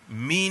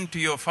mean to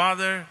your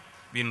father,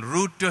 been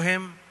rude to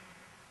him,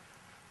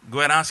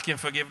 go and ask him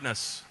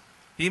forgiveness.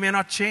 He may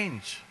not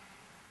change.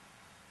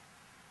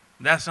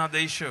 That's not the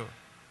issue.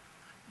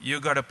 You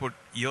got to put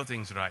your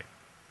things right.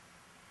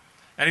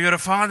 And if you're a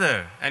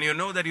father and you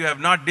know that you have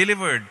not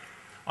delivered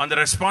on the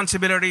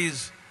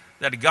responsibilities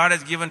that God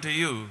has given to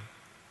you,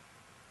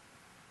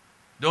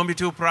 don't be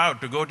too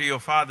proud to go to your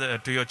father,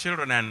 to your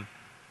children and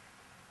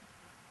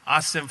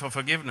ask them for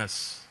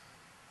forgiveness.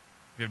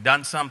 If you've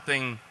done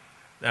something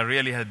that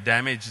really has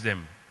damaged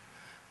them,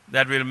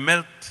 that will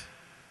melt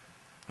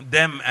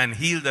them and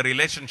heal the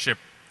relationship.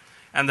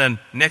 And the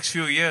next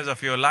few years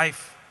of your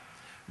life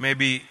may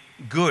be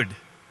good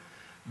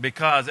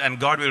because, and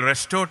God will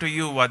restore to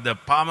you what the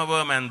palmer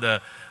worm and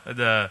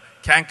the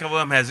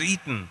cankerworm has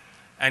eaten,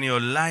 and your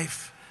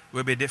life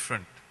will be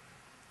different,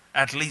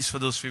 at least for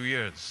those few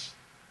years.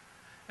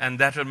 And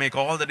that will make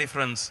all the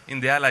difference in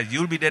their lives.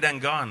 You'll be dead and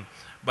gone,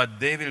 but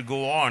they will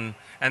go on,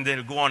 and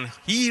they'll go on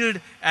healed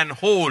and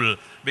whole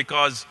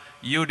because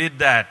you did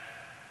that,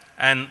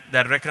 and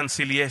that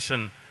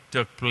reconciliation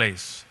took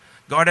place.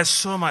 God has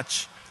so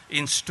much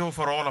in store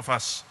for all of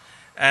us,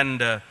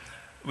 and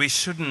we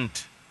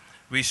shouldn't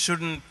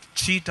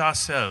cheat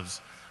ourselves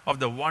of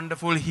the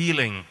wonderful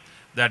healing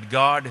that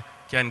God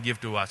can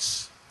give to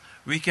us.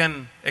 We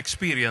can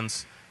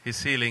experience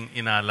His healing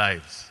in our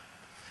lives,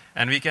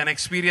 and we can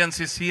experience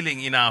His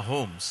healing in our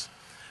homes.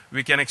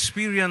 We can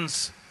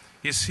experience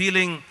His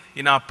healing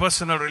in our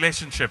personal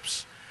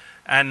relationships,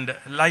 and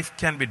life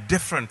can be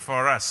different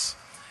for us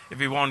if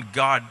we want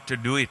God to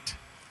do it.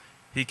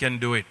 He can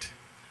do it.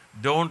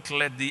 Don't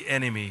let the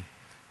enemy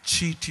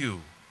cheat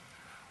you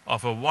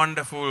of a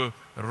wonderful,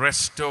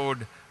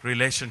 restored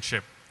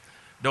relationship.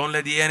 Don't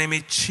let the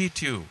enemy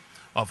cheat you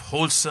of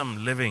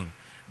wholesome living.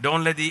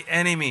 Don't let the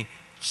enemy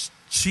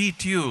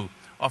cheat you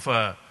of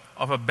a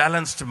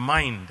balanced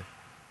mind.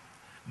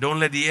 Don't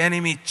let the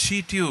enemy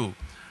cheat you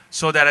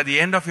so that at the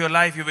end of your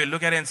life you will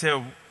look at it and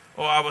say,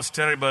 oh, I was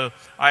terrible.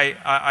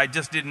 I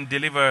just didn't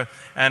deliver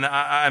and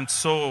I'm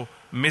so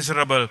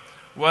miserable.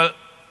 Well,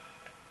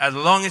 as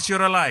long as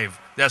you're alive,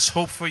 there's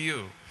hope for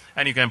you.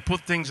 And you can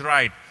put things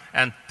right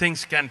and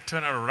things can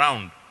turn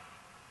around.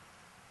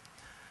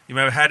 You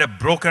may have had a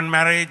broken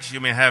marriage. You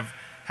may have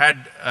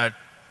had a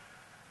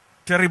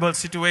terrible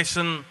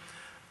situation.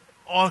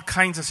 All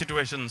kinds of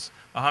situations.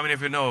 How many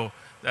of you know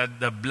that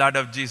the blood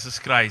of Jesus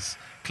Christ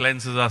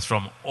cleanses us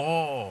from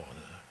all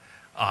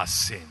our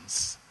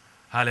sins?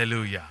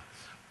 Hallelujah.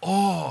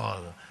 All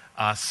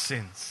our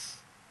sins.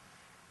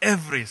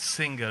 Every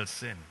single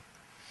sin.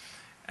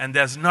 And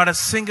there's not a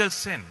single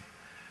sin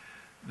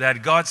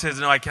that God says,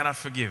 no, I cannot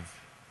forgive.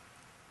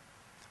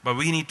 But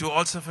we need to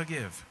also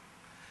forgive.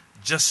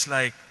 Just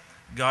like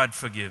God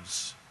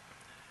forgives.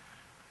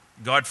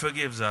 God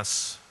forgives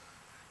us.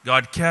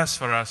 God cares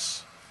for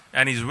us.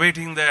 And He's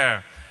waiting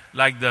there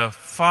like the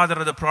father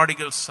of the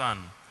prodigal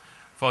son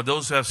for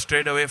those who have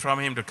strayed away from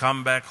Him to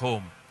come back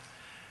home.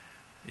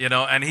 You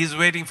know, and He's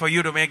waiting for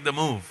you to make the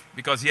move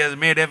because He has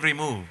made every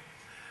move.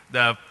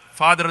 The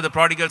father of the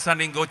prodigal son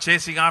didn't go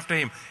chasing after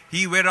him.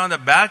 He waited on the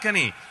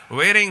balcony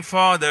waiting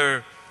for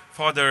the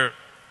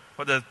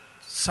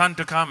son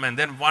to come. And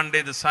then one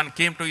day the son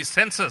came to his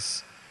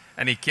senses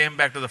and he came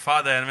back to the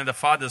father. And when the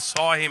father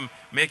saw him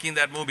making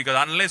that move,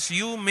 because unless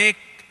you make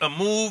a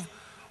move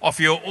of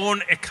your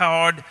own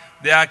accord,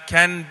 there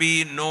can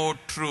be no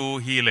true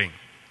healing.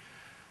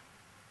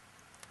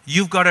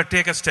 You've got to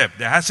take a step.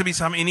 There has to be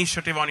some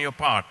initiative on your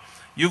part.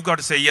 You've got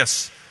to say,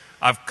 yes,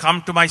 I've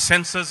come to my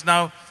senses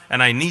now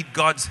and I need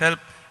God's help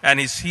and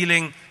His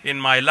healing in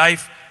my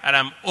life, and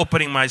I'm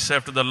opening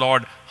myself to the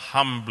Lord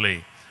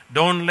humbly.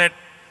 Don't let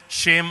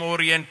shame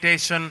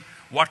orientation,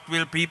 what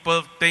will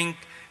people think,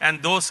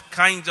 and those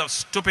kinds of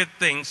stupid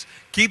things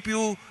keep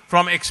you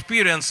from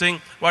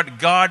experiencing what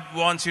God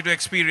wants you to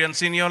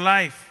experience in your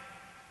life.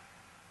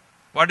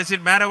 What does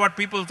it matter what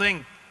people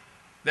think?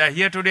 They're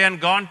here today and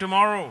gone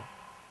tomorrow.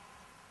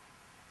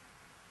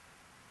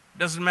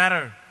 Doesn't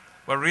matter.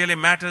 What really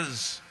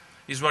matters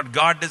is what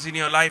God does in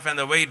your life and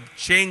the way it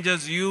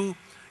changes you,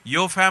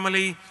 your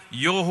family,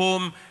 your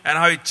home, and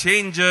how it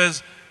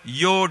changes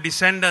your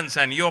descendants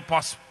and your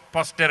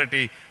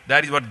posterity.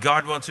 That is what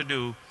God wants to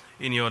do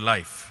in your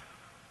life.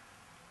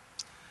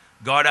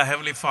 God, our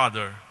Heavenly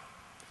Father,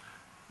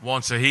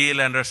 wants to heal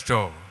and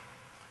restore.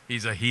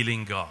 He's a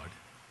healing God.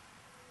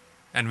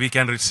 And we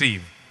can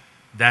receive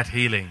that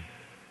healing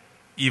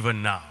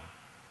even now.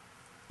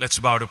 Let's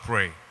bow to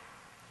pray.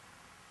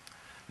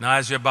 Now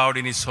as we are bowed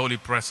in His holy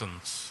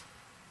presence,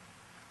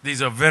 this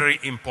is a very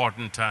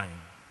important time.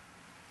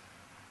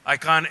 I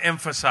can't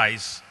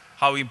emphasize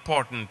how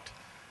important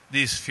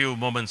these few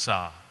moments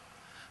are.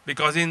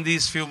 Because in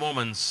these few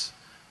moments,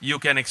 you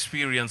can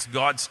experience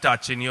God's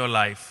touch in your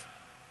life,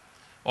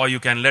 or you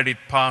can let it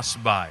pass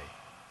by.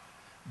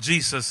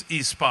 Jesus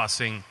is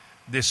passing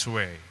this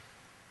way.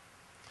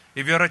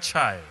 If you're a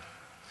child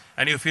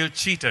and you feel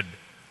cheated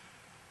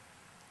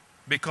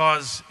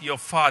because your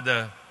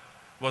father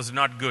was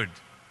not good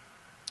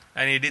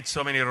and he did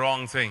so many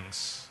wrong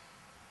things,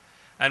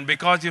 and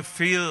because you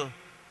feel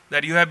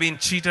that you have been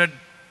cheated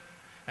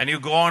and you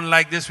go on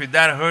like this with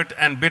that hurt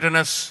and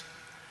bitterness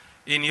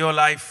in your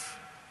life,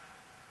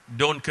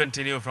 don't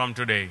continue from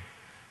today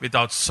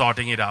without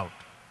sorting it out.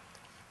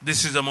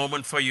 This is the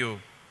moment for you.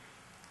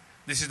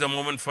 This is the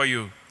moment for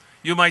you.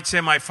 You might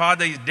say, my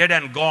father is dead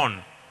and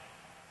gone.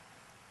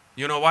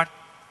 You know what?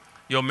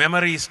 Your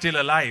memory is still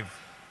alive.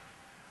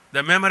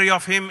 The memory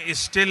of him is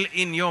still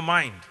in your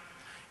mind.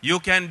 You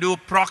can do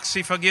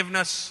proxy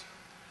forgiveness,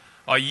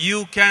 or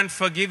you can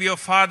forgive your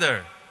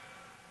father.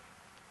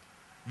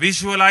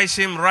 Visualize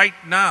him right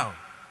now.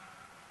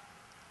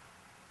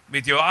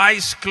 With your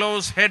eyes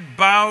closed, head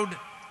bowed,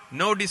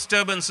 no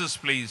disturbances,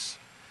 please.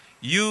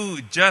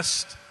 You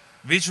just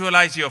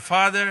visualize your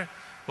father,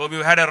 whom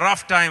you had a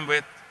rough time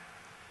with,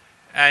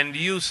 and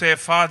you say,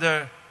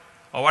 Father,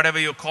 or whatever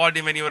you called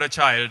him when you were a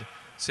child,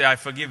 say, I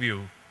forgive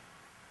you.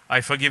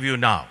 I forgive you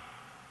now.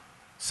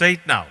 Say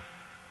it now,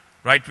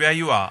 right where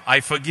you are.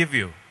 I forgive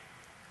you.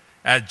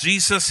 As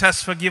Jesus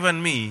has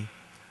forgiven me,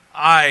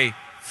 I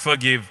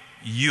forgive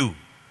you.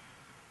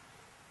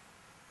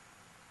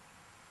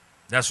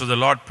 That's what the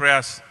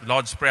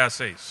Lord's Prayer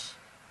says.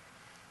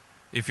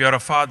 If you're a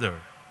father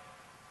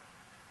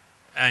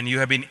and you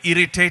have been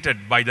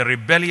irritated by the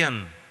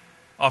rebellion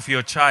of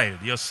your child,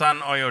 your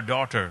son or your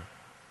daughter,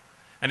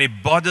 and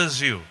it bothers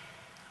you,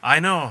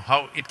 I know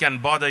how it can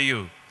bother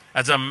you.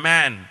 As a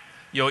man,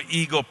 your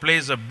ego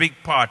plays a big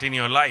part in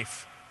your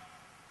life.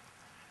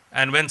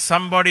 And when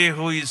somebody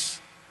who is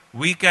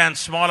weaker and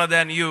smaller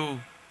than you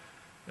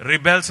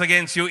rebels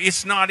against you,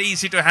 it's not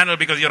easy to handle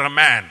because you're a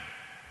man.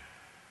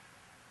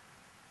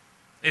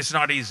 It's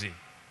not easy.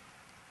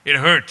 It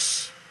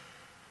hurts.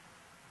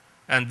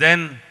 And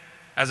then,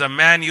 as a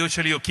man,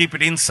 usually you keep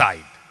it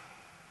inside.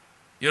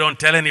 You don't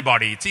tell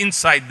anybody. It's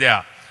inside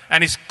there.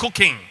 And it's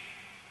cooking.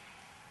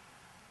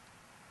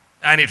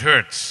 And it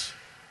hurts.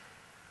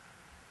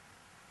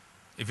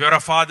 If you're a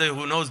father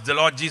who knows the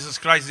Lord Jesus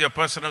Christ is your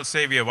personal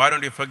Savior, why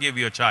don't you forgive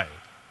your child?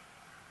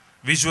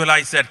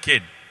 Visualize that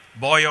kid,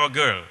 boy or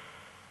girl,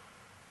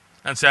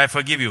 and say, I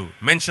forgive you.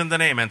 Mention the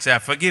name and say, I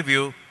forgive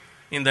you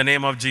in the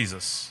name of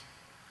Jesus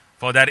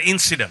for that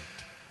incident,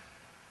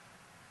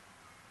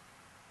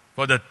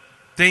 for the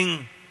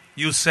thing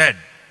you said.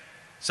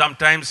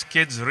 Sometimes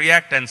kids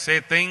react and say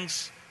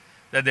things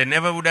that they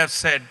never would have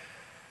said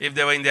if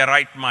they were in their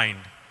right mind.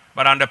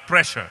 But under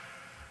pressure,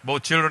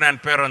 both children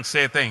and parents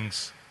say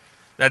things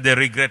that they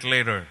regret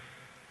later.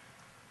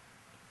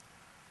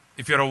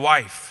 If you're a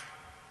wife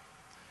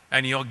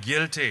and you're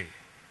guilty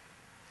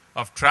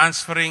of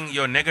transferring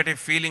your negative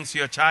feelings to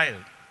your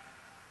child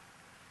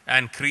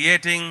and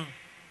creating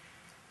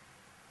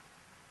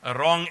a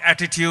wrong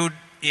attitude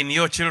in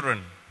your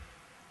children,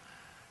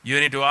 you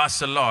need to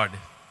ask the Lord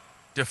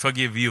to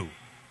forgive you.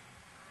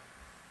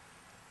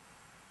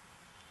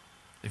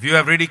 If you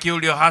have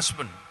ridiculed your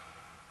husband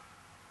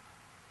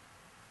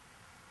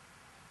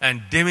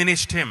and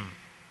diminished him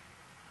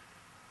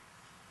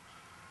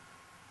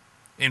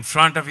in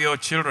front of your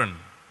children,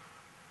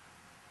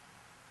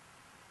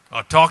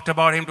 or talked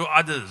about him to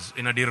others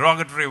in a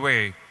derogatory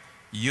way,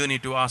 you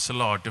need to ask the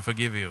Lord to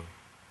forgive you.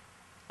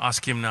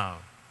 Ask him now.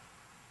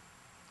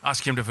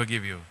 Ask him to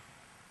forgive you.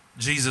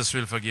 Jesus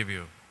will forgive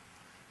you.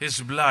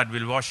 His blood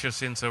will wash your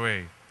sins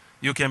away.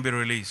 You can be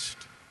released.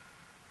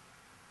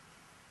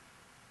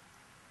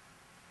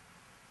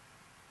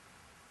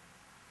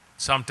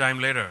 Sometime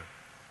later,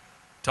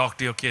 talk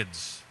to your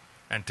kids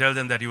and tell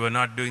them that you were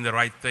not doing the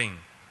right thing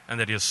and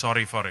that you're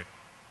sorry for it.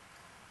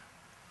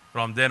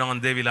 From then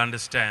on, they will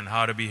understand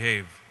how to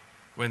behave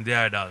when they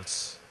are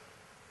adults.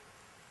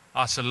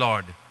 Ask the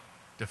Lord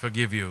to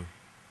forgive you.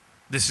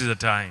 This is the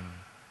time.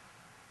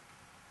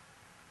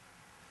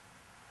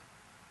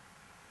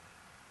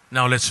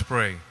 Now let's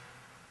pray.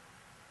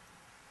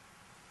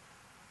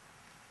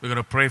 We're going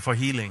to pray for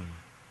healing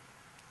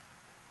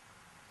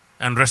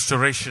and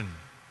restoration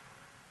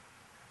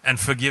and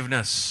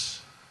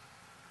forgiveness,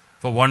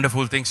 for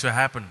wonderful things to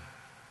happen.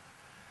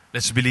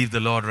 Let's believe the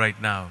Lord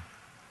right now.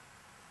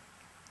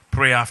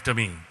 Pray after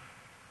me,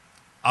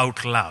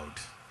 out loud,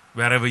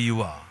 wherever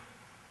you are.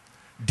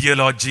 Dear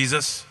Lord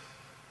Jesus,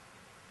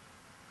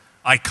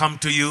 I come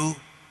to you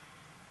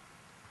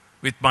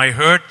with my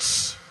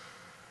hurts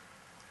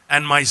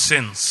and my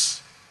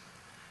sins.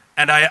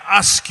 And I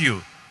ask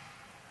you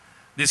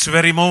this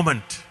very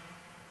moment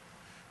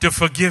to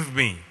forgive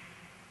me.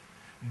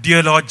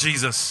 Dear Lord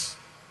Jesus,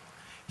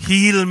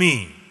 heal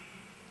me.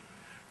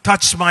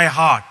 Touch my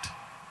heart.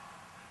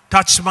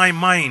 Touch my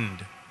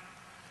mind.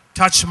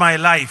 Touch my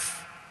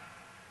life.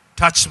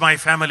 Touch my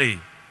family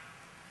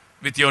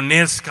with your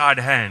nail-scarred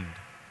hand.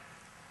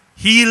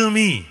 Heal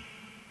me.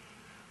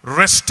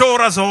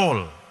 Restore us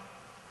all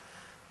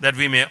that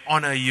we may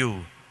honor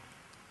you.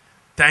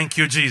 Thank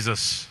you,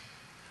 Jesus,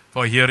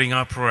 for hearing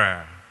our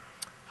prayer.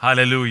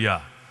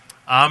 Hallelujah.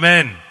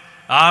 Amen.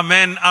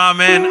 Amen,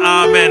 amen,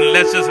 amen.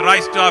 Let's just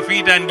rise to our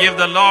feet and give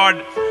the Lord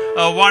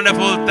a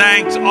wonderful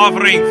thanks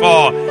offering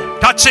for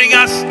touching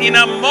us in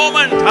a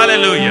moment.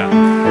 Hallelujah.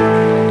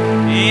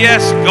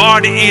 Yes,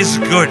 God is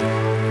good.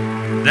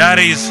 There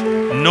is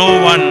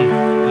no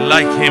one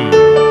like him.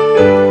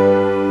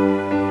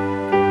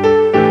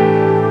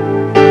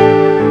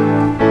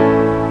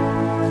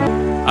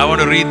 I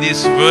want to read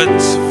these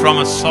words from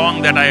a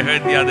song that I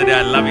heard the other day.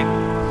 I love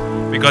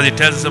it because it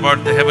tells us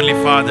about the Heavenly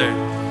Father.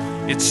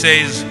 It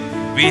says,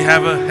 we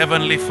have a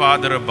Heavenly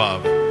Father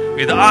above,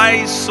 with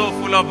eyes so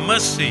full of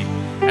mercy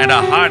and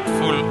a heart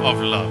full of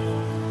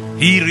love.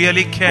 He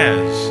really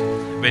cares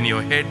when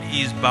your head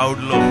is bowed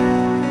low.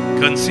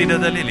 Consider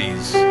the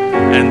lilies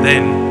and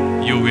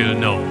then you will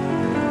know.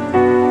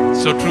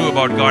 So true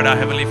about God, our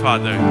Heavenly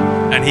Father,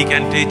 and He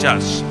can teach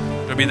us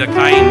to be the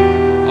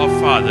kind of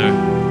Father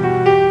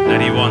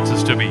that He wants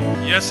us to be.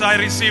 Yes, I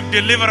receive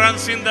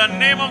deliverance in the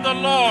name of the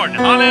Lord.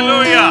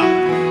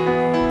 Hallelujah.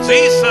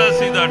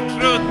 Jesus is the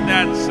truth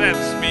that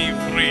sets me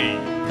free.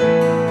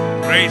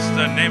 Praise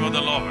the name of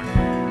the Lord.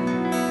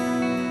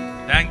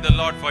 Thank the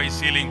Lord for His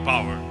healing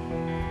power.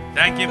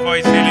 Thank Him for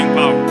His healing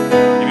power.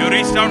 If you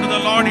reached out to the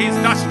Lord, He's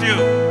touched you.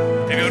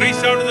 If you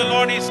reached out to the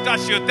Lord, He's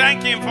touched you.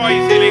 Thank Him for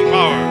His healing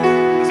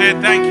power. Say,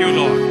 thank you,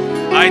 Lord.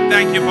 I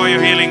thank you for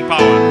your healing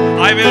power.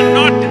 I will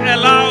not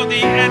allow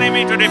the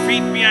enemy to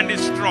defeat me and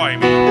destroy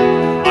me.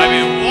 I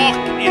will walk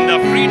in the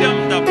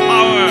freedom, the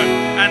power,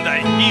 and the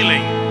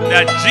healing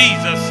that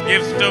Jesus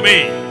gives to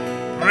me.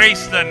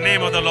 Praise the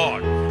name of the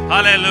Lord.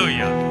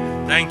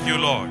 Hallelujah. Thank you,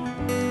 Lord.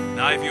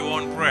 Now, if you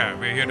want prayer,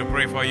 we're here to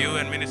pray for you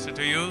and minister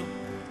to you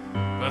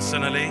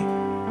personally.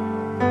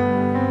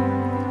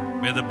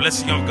 May the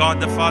blessing of God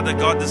the Father,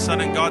 God the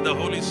Son, and God the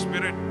Holy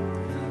Spirit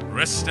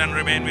rest and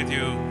remain with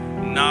you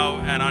now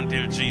and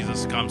until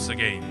Jesus comes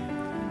again.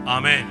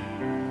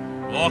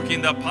 Amen. Walk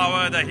in the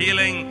power, the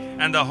healing,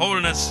 and the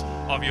wholeness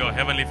of your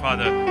Heavenly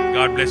Father.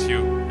 God bless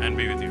you and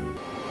be with you.